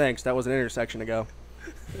 Oh, thanks. That was an intersection ago.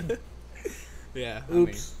 Yeah.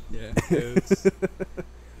 Oops. Oops.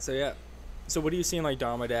 So yeah. So what do you see in like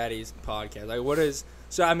Dharma Daddies podcast? Like what is?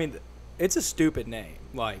 So I mean, it's a stupid name.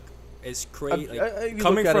 Like it's crazy. If you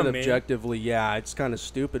Coming look at from it me, objectively, yeah, it's kind of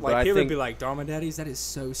stupid. like but I people think, would be like Dharma Daddies. That is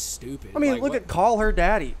so stupid. I mean, like, look what- at Call Her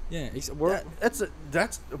Daddy. yeah.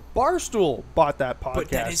 That's Barstool bought that podcast But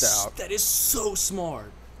that is out. that is so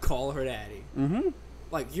smart. Call her daddy. Mm-hmm.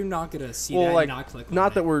 Like you're not gonna see Well, that like, and not click on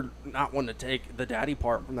not it. that we're not wanting to take the daddy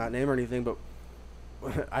part from that name or anything, but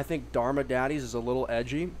I think Dharma Daddies is a little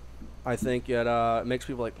edgy. I think it makes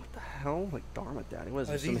people like, what the hell? Like Dharma Daddy? What is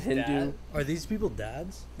this? Some Hindu? Are these people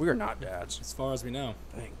dads? We are not dads. As far as we know.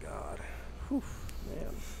 Thank God. Whew,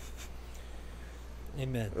 man.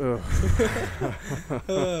 Amen.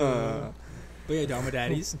 Ugh. But yeah, Dharma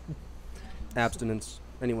Daddies. Abstinence.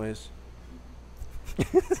 Anyways.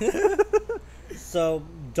 So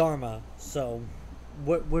Dharma. So,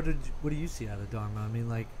 what do you see out of Dharma? I mean,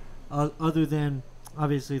 like, other than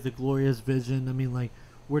obviously the glorious vision. I mean, like,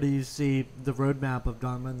 where do you see the roadmap of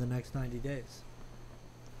Dharma in the next 90 days?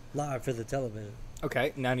 Live for the television.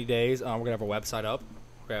 Okay, 90 days. We're gonna have our website up.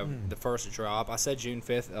 We're gonna have the first drop. I said June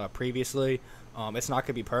 5th previously. It's not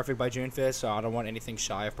gonna be perfect by June 5th, so I don't want anything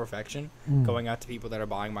shy of perfection going out to people that are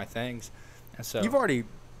buying my things. And so You've already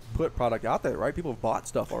put product out there, right? People have bought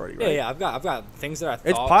stuff already, right? yeah, I've got things that I thought.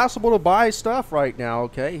 It's possible to buy stuff right now.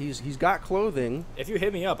 Okay, he's got clothing. If you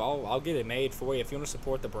hit me up, I'll get it made for you. If you want to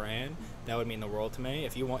support the brand, that would mean the world to me.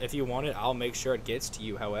 If you want it, I'll make sure it gets to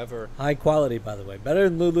you. However, High quality, by the way, better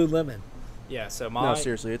than Lululemon. yeah. So No,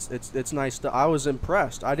 seriously, it's nice stuff. I was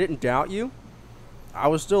impressed. I didn't doubt you. I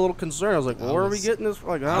was still a little concerned. I was like, well, where are we getting this?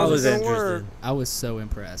 Like, I how's was this gonna interested. work? I was so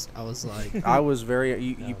impressed. I was like, I was very.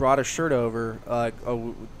 You brought a shirt over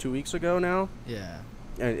 2 weeks ago now, yeah.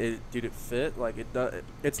 and it fit. Like it does.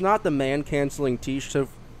 It's not the man canceling t-shirt. So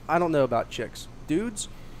I don't know about chicks, dudes.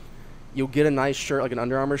 You'll get a nice shirt, like an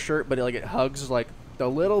Under Armour shirt, but it hugs like the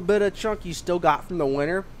little bit of chunk you still got from the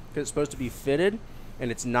winter because it's supposed to be fitted. And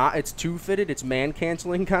it's not. It's too fitted. It's man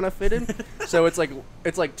canceling kind of fitted. So it's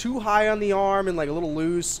like too high on the arm and like a little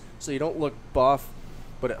loose, so you don't look buff,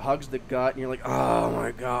 but it hugs the gut, and you're like, oh my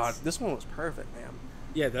god, this one was perfect, man.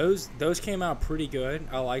 yeah, those came out pretty good.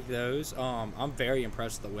 I like those. I'm very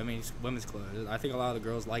impressed with the women's clothes. I think a lot of the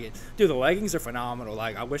girls like it. Dude, the leggings are phenomenal.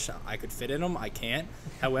 Like, I wish I could fit in them. I can't.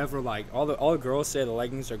 However, like all the girls say the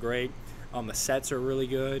leggings are great. The sets are really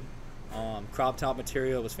good. Crop top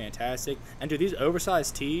material was fantastic. And dude, these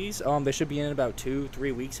oversized tees, they should be in about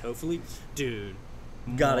 2-3 weeks, hopefully. Dude,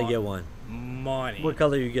 Gotta get one. money. What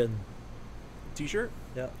color are you getting? T-shirt.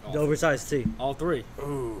 Yeah, Oh. the oversized tee. All three.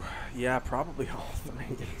 Ooh, yeah, probably all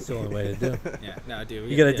three. It's the only way to do it. Yeah, no, dude.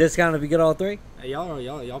 You get a discount if you get all three?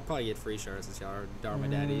 Y'all probably get free shirts since y'all are Dharma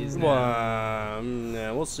Daddies. now. Well,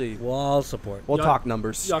 yeah, we'll see. Well, I'll support. We'll Y'all- talk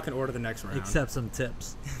numbers. Y'all can order the next round. Except some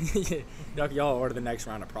tips. y'all order the next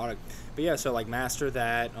round of product. But yeah, so like master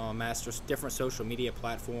that, master different social media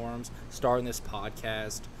platforms, starting this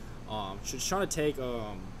podcast. Just trying to take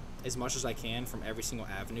as much as I can from every single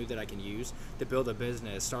avenue that I can use to build a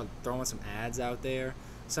business. Start throwing some ads out there.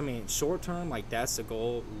 So I mean, short term, like that's the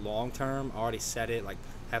goal. Long term, I already said it. Like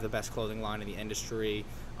have the best clothing line in the industry.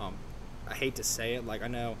 I hate to say it. Like I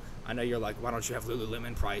know you're like, why don't you have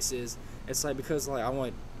Lululemon prices? It's like because like I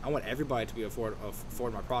want everybody to be afford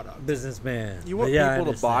my product. Businessman. You want But yeah, I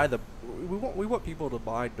people to buy understand. we want people to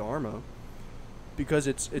buy Dharma because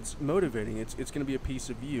it's motivating. It's going to be a piece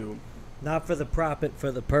of you. Not for the profit,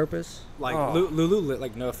 for the purpose. Like Oh.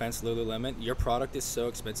 like no offense, Lululemon, your product is so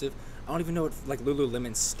expensive. I don't even know what like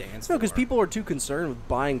Lululemon stands No, for. because people are too concerned with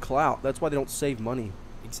buying clout. That's why they don't save money.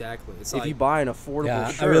 exactly. It's If like you buy an affordable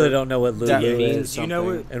Yeah, shirt, I really don't know what that Lulu means is. Do you know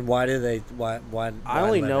something. what- And why do they? Why? I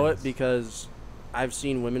only know lemons? it because I've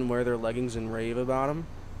seen women wear their leggings and rave about them.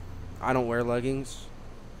 I don't wear leggings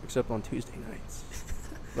except on Tuesday nights.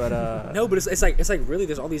 But no, but it's like really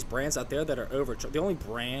there's all these brands out there that are over. The only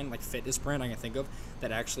brand like fitness brand I can think of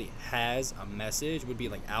that actually has a message would be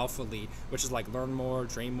like Alpha Lead, which is like learn more,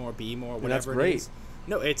 dream more, be more, And that's whatever great. it is.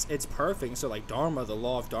 No, it's perfect. So like Dharma, the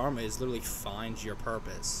law of Dharma is literally find your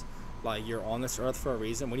purpose. Like you're on this earth for a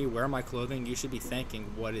reason. When you wear my clothing, you should be thinking,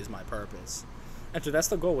 what is my purpose? And so that's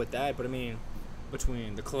the goal with that. But I mean,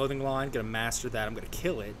 between the clothing line, gonna master that. I'm gonna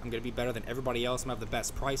kill it. I'm gonna be better than everybody else. I'm gonna have the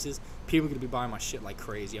best prices. People are gonna be buying my shit like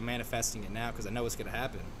crazy. I'm manifesting it now because I know it's gonna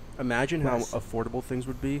happen. imagine how Nice. affordable things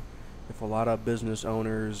would be if a lot of business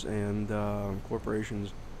owners and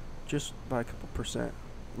corporations just by a couple percent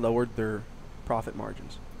lowered their profit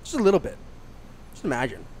margins. Just a little bit. Just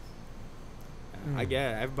imagine. I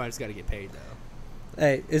get it. Everybody's got to get paid though.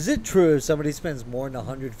 Hey, is it true if somebody spends more than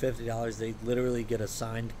 $150, they literally get a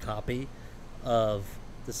signed copy of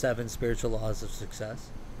the 7 spiritual laws of success?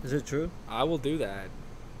 Is it true? I will do that.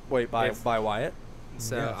 Wait, by If- Wyatt?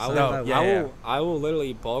 So Yeah, I so will. that- yeah. I will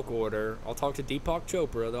literally bulk order. I'll talk to Deepak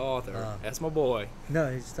Chopra, the author. That's my boy. No,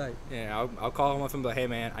 he's tight. Yeah, I'll call him up and be like, hey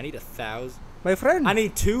man, I need 1,000. My friend, I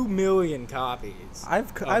need 2 million copies.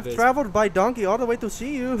 I've this. traveled by donkey all the way to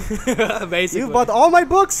see you. Basically. You've bought all my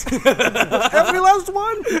books, every last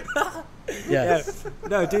one. Yes.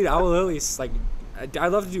 No, dude, I will literally like. I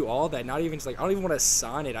love to do all that. Not even just like I don't even want to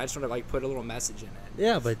sign it. I just want to like put a little message in it.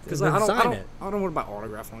 Yeah, but Because then like, sign it. I don't want to buy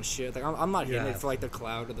autograph on shit. Like I'm not hitting Yeah. it for like the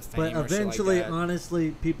cloud or the But fame or eventually, shit like that.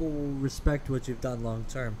 honestly, people will respect what you've done long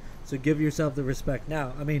term. So give yourself the respect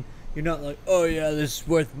now. I mean, you're not like, oh yeah, this is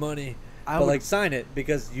worth money. But like sign it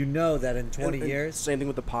because you know that in 20 And years. Same thing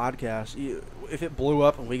with the podcast. If it blew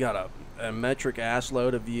up and we got a metric ass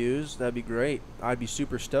load of views, that'd be great. I'd be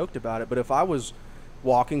super stoked about it. But if I was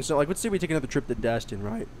walking, so like let's say we take another trip to Destin,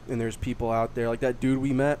 right? And there's people out there like that dude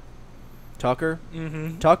we met, Tucker.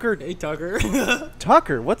 Mm-hmm. Tucker, Hey Tucker.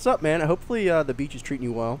 Tucker, what's up, man? Hopefully the beach is treating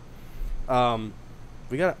you well. I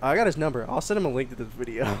got his number. I'll send him a link to this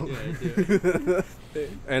video. Yeah,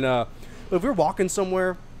 dude. And if we're walking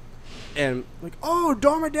somewhere and like, oh,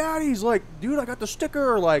 Dharma Daddies, like, dude, I got the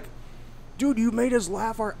sticker, like, dude, you made us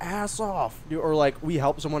laugh our ass off, dude, or like we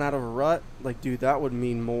helped someone out of a rut, like, dude, that would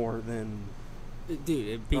mean more than. Dude,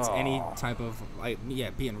 it beats any type of, like, yeah,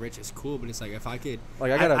 being rich is cool, but it's like, if I could,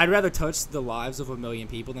 Like, I'd rather touch the lives of 1 million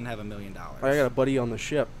people than have $1 million. I got a buddy on the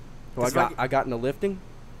ship who I got into lifting,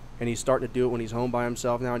 and he's starting to do it when he's home by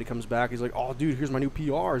himself now, and he comes back, he's like, oh, dude, here's my new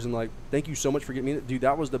PRs, and like, thank you so much for getting me, dude,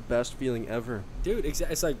 that was the best feeling ever. Dude,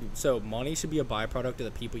 it's like, so money should be a byproduct of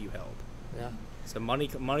the people you help. Yeah. So money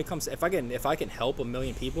comes, if I can help 1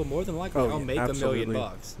 million people, more than likely I'll make $1 million.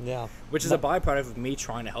 Yeah. Which is a byproduct of me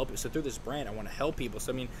trying to help you. So through this brand, I want to help people.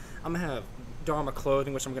 So I mean, I'm gonna have Dharma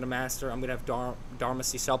clothing, which I'm gonna master. I'm gonna have Dharma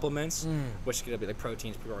C supplements, which is gonna be like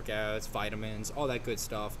proteins, pre-workouts, vitamins, all that good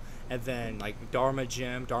stuff. And then like Dharma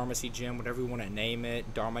Gym, Dharma C Gym, whatever you want to name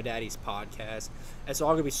it, Dharma Daddies podcast. It's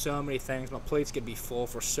all gonna be so many things. My plate's gonna be full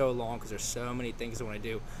for so long because there's so many things I want to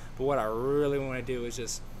do. But what I really want to do is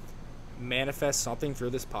just manifest something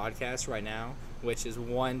through this podcast right now, which is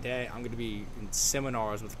one day I'm going to be in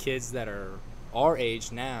seminars with kids that are our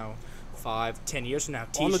age now, 5-10 years from now,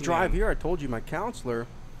 teaching On the drive them. here, I told you my counselor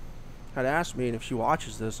had asked me, and if she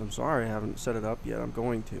watches this, I'm sorry I haven't set it up yet. I'm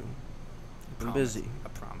going to. I'm busy. I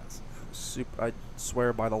promise. I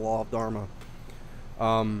swear by the law of Dharma.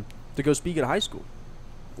 To go speak at high school.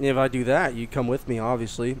 And if I do that, you come with me,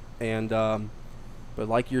 obviously. And but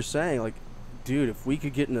like you're saying, like, dude, if we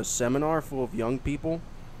could get in a seminar full of young people,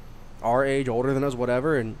 our age, older than us,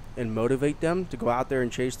 whatever, and motivate them to go out there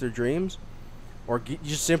and chase their dreams, or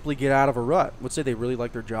just simply get out of a rut. Let's say they really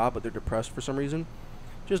like their job, but they're depressed for some reason.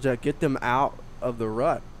 Just get them out of the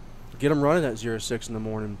rut. Get them running at 06 in the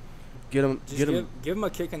morning. Give them a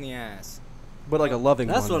kick in the ass. But like a loving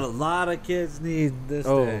That's one. what a lot of kids need this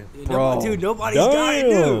day. Bro. Dude, nobody's got it,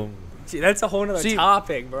 dude. See, that's a whole nother See,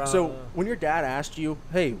 topic, bro. So when your dad asked you,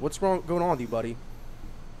 "Hey, what's going on with you, buddy?"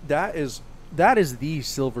 That is the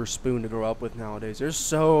silver spoon to grow up with nowadays. There's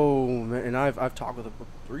so, and I've talked with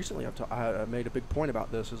recently. I made a big point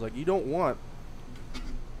about this. Is like, you don't want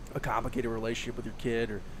a complicated relationship with your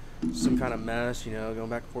kid or some kind of mess, going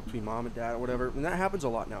back and forth between mom and dad or whatever. And that happens a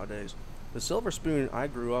lot nowadays. The silver spoon I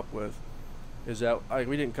grew up with is that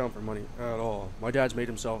we didn't come from money at all. My dad's made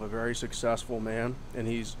himself a very successful man, and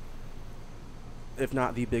he's, if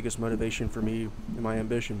not the biggest motivation for me and my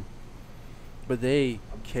ambition. But they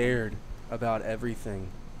cared about everything.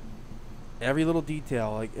 Every little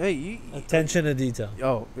detail. Like, hey, attention to detail.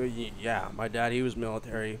 Oh, yeah. My dad, he was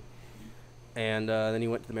military. And then he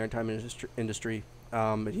went to the maritime industry.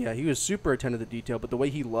 But yeah, he was super attentive to detail. But the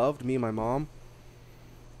way he loved me and my mom,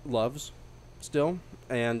 loves still.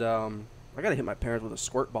 And I got to hit my parents with a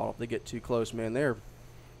squirt bottle if they get too close, man. They're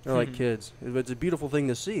like kids. It's a beautiful thing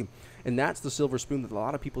to see. And that's the silver spoon that a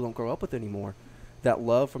lot of people don't grow up with anymore. That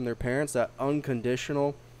love from their parents, that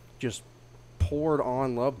unconditional, just poured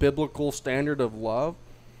on love, biblical standard of love.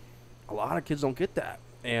 A lot of kids don't get that.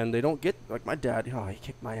 And they don't get, like my dad, he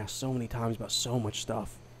kicked my ass so many times about so much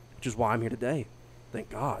stuff, which is why I'm here today. Thank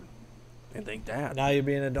God. And thank Dad. Now you're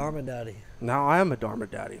being a Dharma Daddy. Now I am a Dharma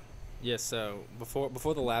Daddy. Yeah, so before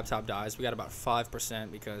the laptop dies, we got about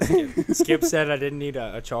 5% because Skip said I didn't need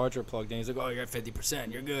a charger plugged in. He's like, oh, you're at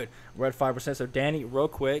 50%. You're good. We're at 5%. So, Danny, real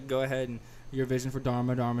quick, go ahead and your vision for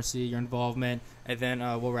Dharma, Dharma C, your involvement, and then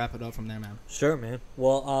we'll wrap it up from there, man. Sure, man.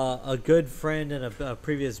 Well, a good friend and a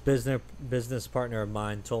previous business partner of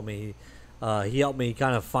mine told me he helped me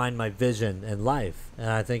kind of find my vision in life, and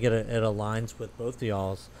I think it aligns with both of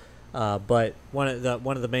y'all's. But one of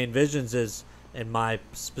the main visions is, and my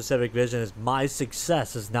specific vision is, my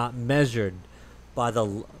success is not measured by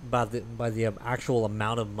the actual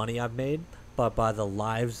amount of money I've made, but by the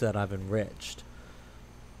lives that I've enriched.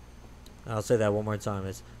 I'll say that one more time.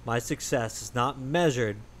 Is my success is not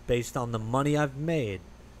measured based on the money I've made,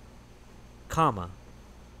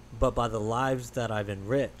 but by the lives that I've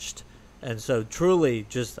enriched. And so truly,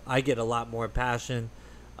 just I get a lot more passion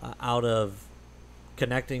out of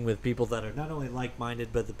connecting with people that are not only like-minded,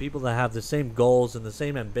 but the people that have the same goals and the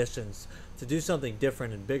same ambitions to do something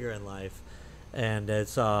different and bigger in life. And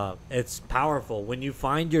it's powerful when you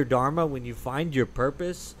find your dharma, when you find your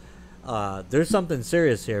purpose. There's something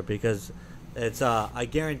serious here, because it's I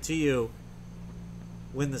guarantee you,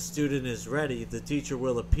 when the student is ready, the teacher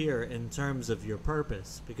will appear in terms of your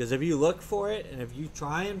purpose. Because if you look for it, and if you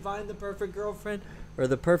try and find the perfect girlfriend or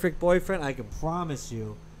the perfect boyfriend, I can promise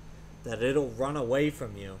you that it'll run away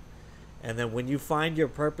from you. And then when you find your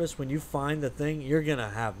purpose, when you find the thing, you're going to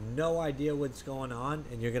have no idea what's going on,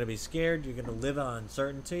 and you're going to be scared. You're going to live on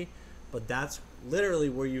uncertainty. But that's literally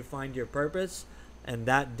where you find your purpose, and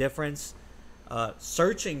that difference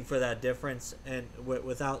searching for that difference and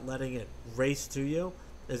without letting it race to you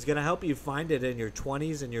is going to help you find it in your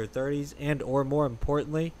 20s and your 30s, and or more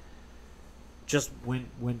importantly, just when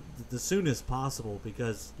the soonest possible.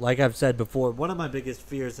 Because like I've said before, one of my biggest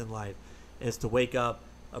fears in life is to wake up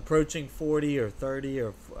approaching 40 or 30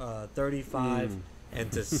 or 35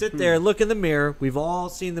 and to sit there and look in the mirror. We've all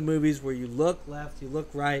seen the movies where you look left, you look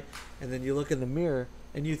right, and then you look in the mirror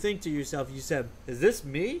and you think to yourself, you said, is this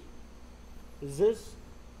me? Is this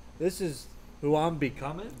is who I'm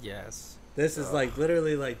becoming? Yes. This is like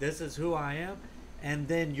literally like this is who I am. And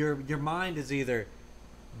then your mind is either,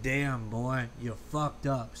 damn boy, you fucked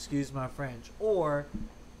up, excuse my French, or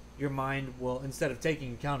your mind will, instead of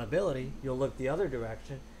taking accountability, you'll look the other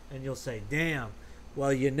direction and you'll say, damn,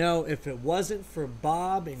 well, you know, if it wasn't for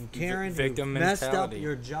Bob and Karen who messed up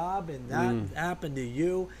your job and that happened to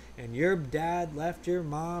you and your dad left your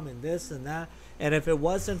mom and this and that, and if it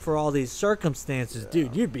wasn't for all these circumstances,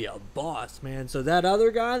 dude, you'd be a boss, man. So that other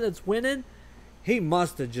guy that's winning, he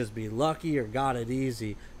must have just be lucky or got it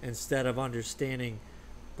easy instead of understanding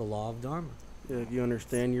the law of Dharma. Yeah, if you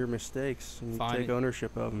understand your mistakes and you take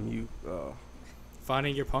ownership of them, you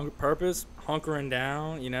finding your purpose, hunkering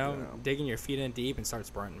down, digging your feet in deep and start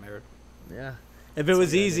sprinting, man. Yeah. If it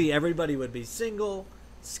was easy, everybody would be single,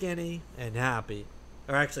 skinny, and happy.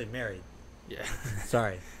 Or actually married. Yeah.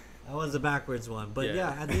 Sorry. That was a backwards one. But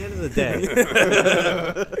yeah, at the end of the day.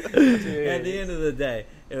 At the end of the day,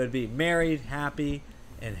 it would be married, happy,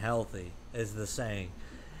 and healthy is the saying.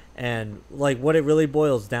 And like what it really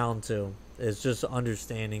boils down to is just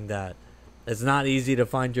understanding that it's not easy to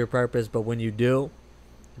find your purpose, but when you do,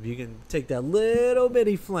 if you can take that little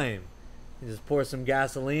bitty flame and just pour some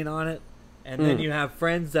gasoline on it, and then you have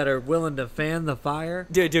friends that are willing to fan the fire.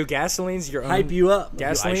 Dude, gasoline's your own. Hype you up.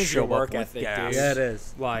 Gasoline's your work ethic, dude. Yeah, it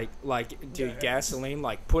is. Dude, gasoline,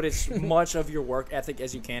 put as much of your work ethic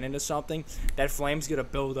as you can into something. That flame's going to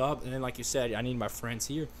build up. And then, like you said, I need my friends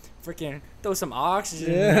here. Freaking throw some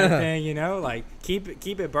oxygen and everything,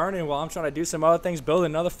 keep it burning while I'm trying to do some other things, build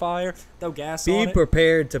another fire, throw gas on it. Be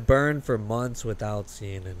prepared to burn for months without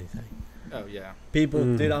seeing anything. Oh, yeah.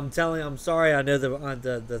 People, dude, I'm sorry, I know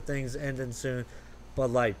the thing's ending soon,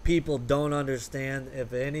 but, people don't understand.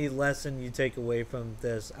 If any lesson you take away from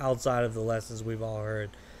this, outside of the lessons we've all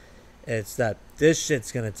heard, it's that this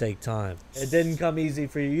shit's going to take time. It didn't come easy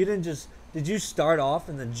for you. You didn't just, did you start off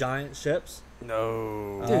in the giant ships?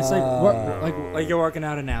 No. Dude, it's like your working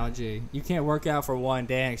out analogy. You can't work out for one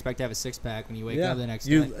day and expect to have a six-pack when you wake up the next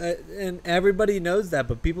day. And everybody knows that,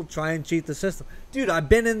 but people try and cheat the system. Dude, I've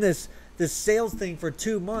been in this sales thing for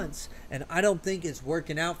 2 months, and I don't think it's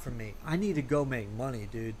working out for me. I need to go make money,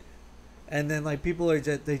 dude. And then, people are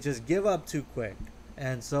they just give up too quick.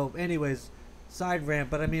 And so, anyways, side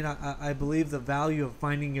rant, but I mean, I believe the value of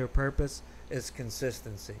finding your purpose is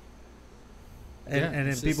consistency.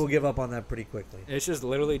 And then people give up on that pretty quickly. It's just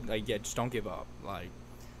literally, just don't give up.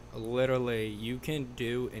 Literally, you can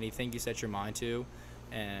do anything you set your mind to.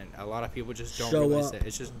 And a lot of people just don't realize that.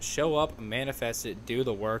 It's just show up, manifest it, do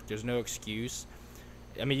the work. There's no excuse.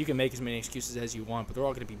 I mean, you can make as many excuses as you want, but they're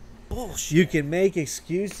all going to be bullshit. You can make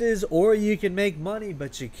excuses or you can make money,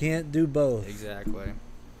 but you can't do both. Exactly.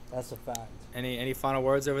 That's a fact. Any final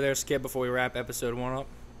words over there, Skip, before we wrap episode 1 up?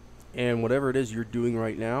 And whatever it is you're doing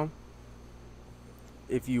right now,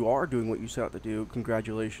 if you are doing what you set out to do,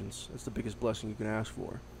 congratulations. That's the biggest blessing you can ask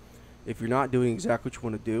for. If you're not doing exactly what you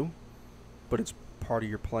want to do, but it's part of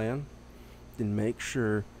your plan, then make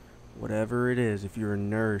sure whatever it is, if you're a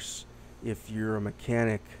nurse, if you're a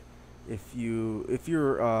mechanic, if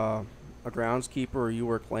you're a groundskeeper or you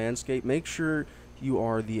work landscape, make sure you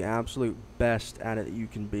are the absolute best at it that you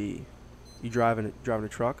can be. You driving a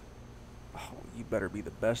truck? Oh, you better be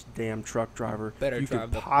the best damn truck driver you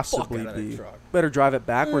could possibly be. Better drive it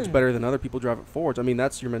backwards better than other people drive it forwards. I mean,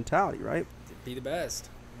 that's your mentality, right? Be the best.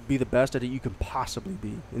 Be the best at it you can possibly be,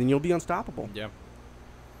 and then you'll be unstoppable. Yeah.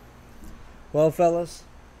 Well, fellas,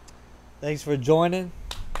 thanks for joining.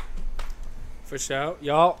 For sure.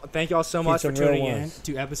 Y'all, thank y'all so much for tuning in ones.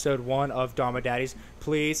 to episode 1 of Dharma Daddies.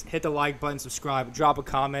 Please hit the like button, subscribe, drop a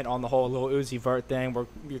comment on the whole Lil Uzi Vert thing. We're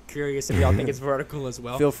curious if y'all think it's vertical as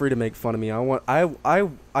well. Feel free to make fun of me.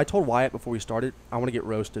 I told Wyatt before we started, I want to get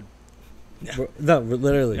roasted. No,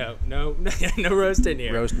 literally. No roast in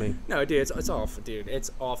here. Roast me. No, dude, it's all, dude. It's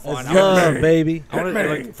all fun. It's love, baby. I want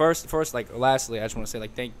to lastly, I just want to say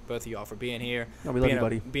thank both of y'all for being here. No, we love you,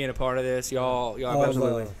 buddy. Being a part of this, y'all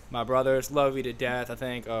Absolutely. My brothers, love you to death. I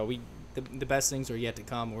think the best things are yet to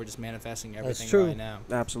come. We're just manifesting everything right now.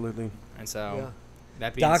 Absolutely. And so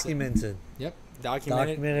that being documented. Yep,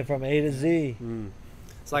 documented from A to Z.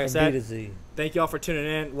 So like I From B to said, Z. thank y'all for tuning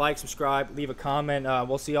in. Like, subscribe, leave a comment.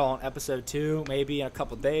 We'll see y'all on episode 2, maybe in a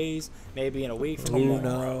couple days, maybe in a week from Who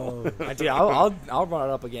tomorrow. knows? Dude, I'll run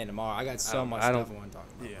it up again tomorrow. I got so much stuff I want to talk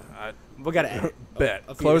about. Yeah, We gotta edit. bet.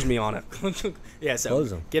 a few- Close me on it. Yeah, so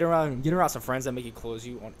Close 'em. get around some friends that make you close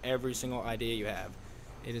you on every single idea you have.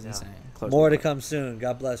 It is Yeah. insane. Close More me to come soon.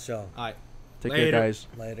 God bless y'all. All right. Take Later. care, guys.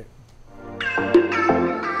 Later.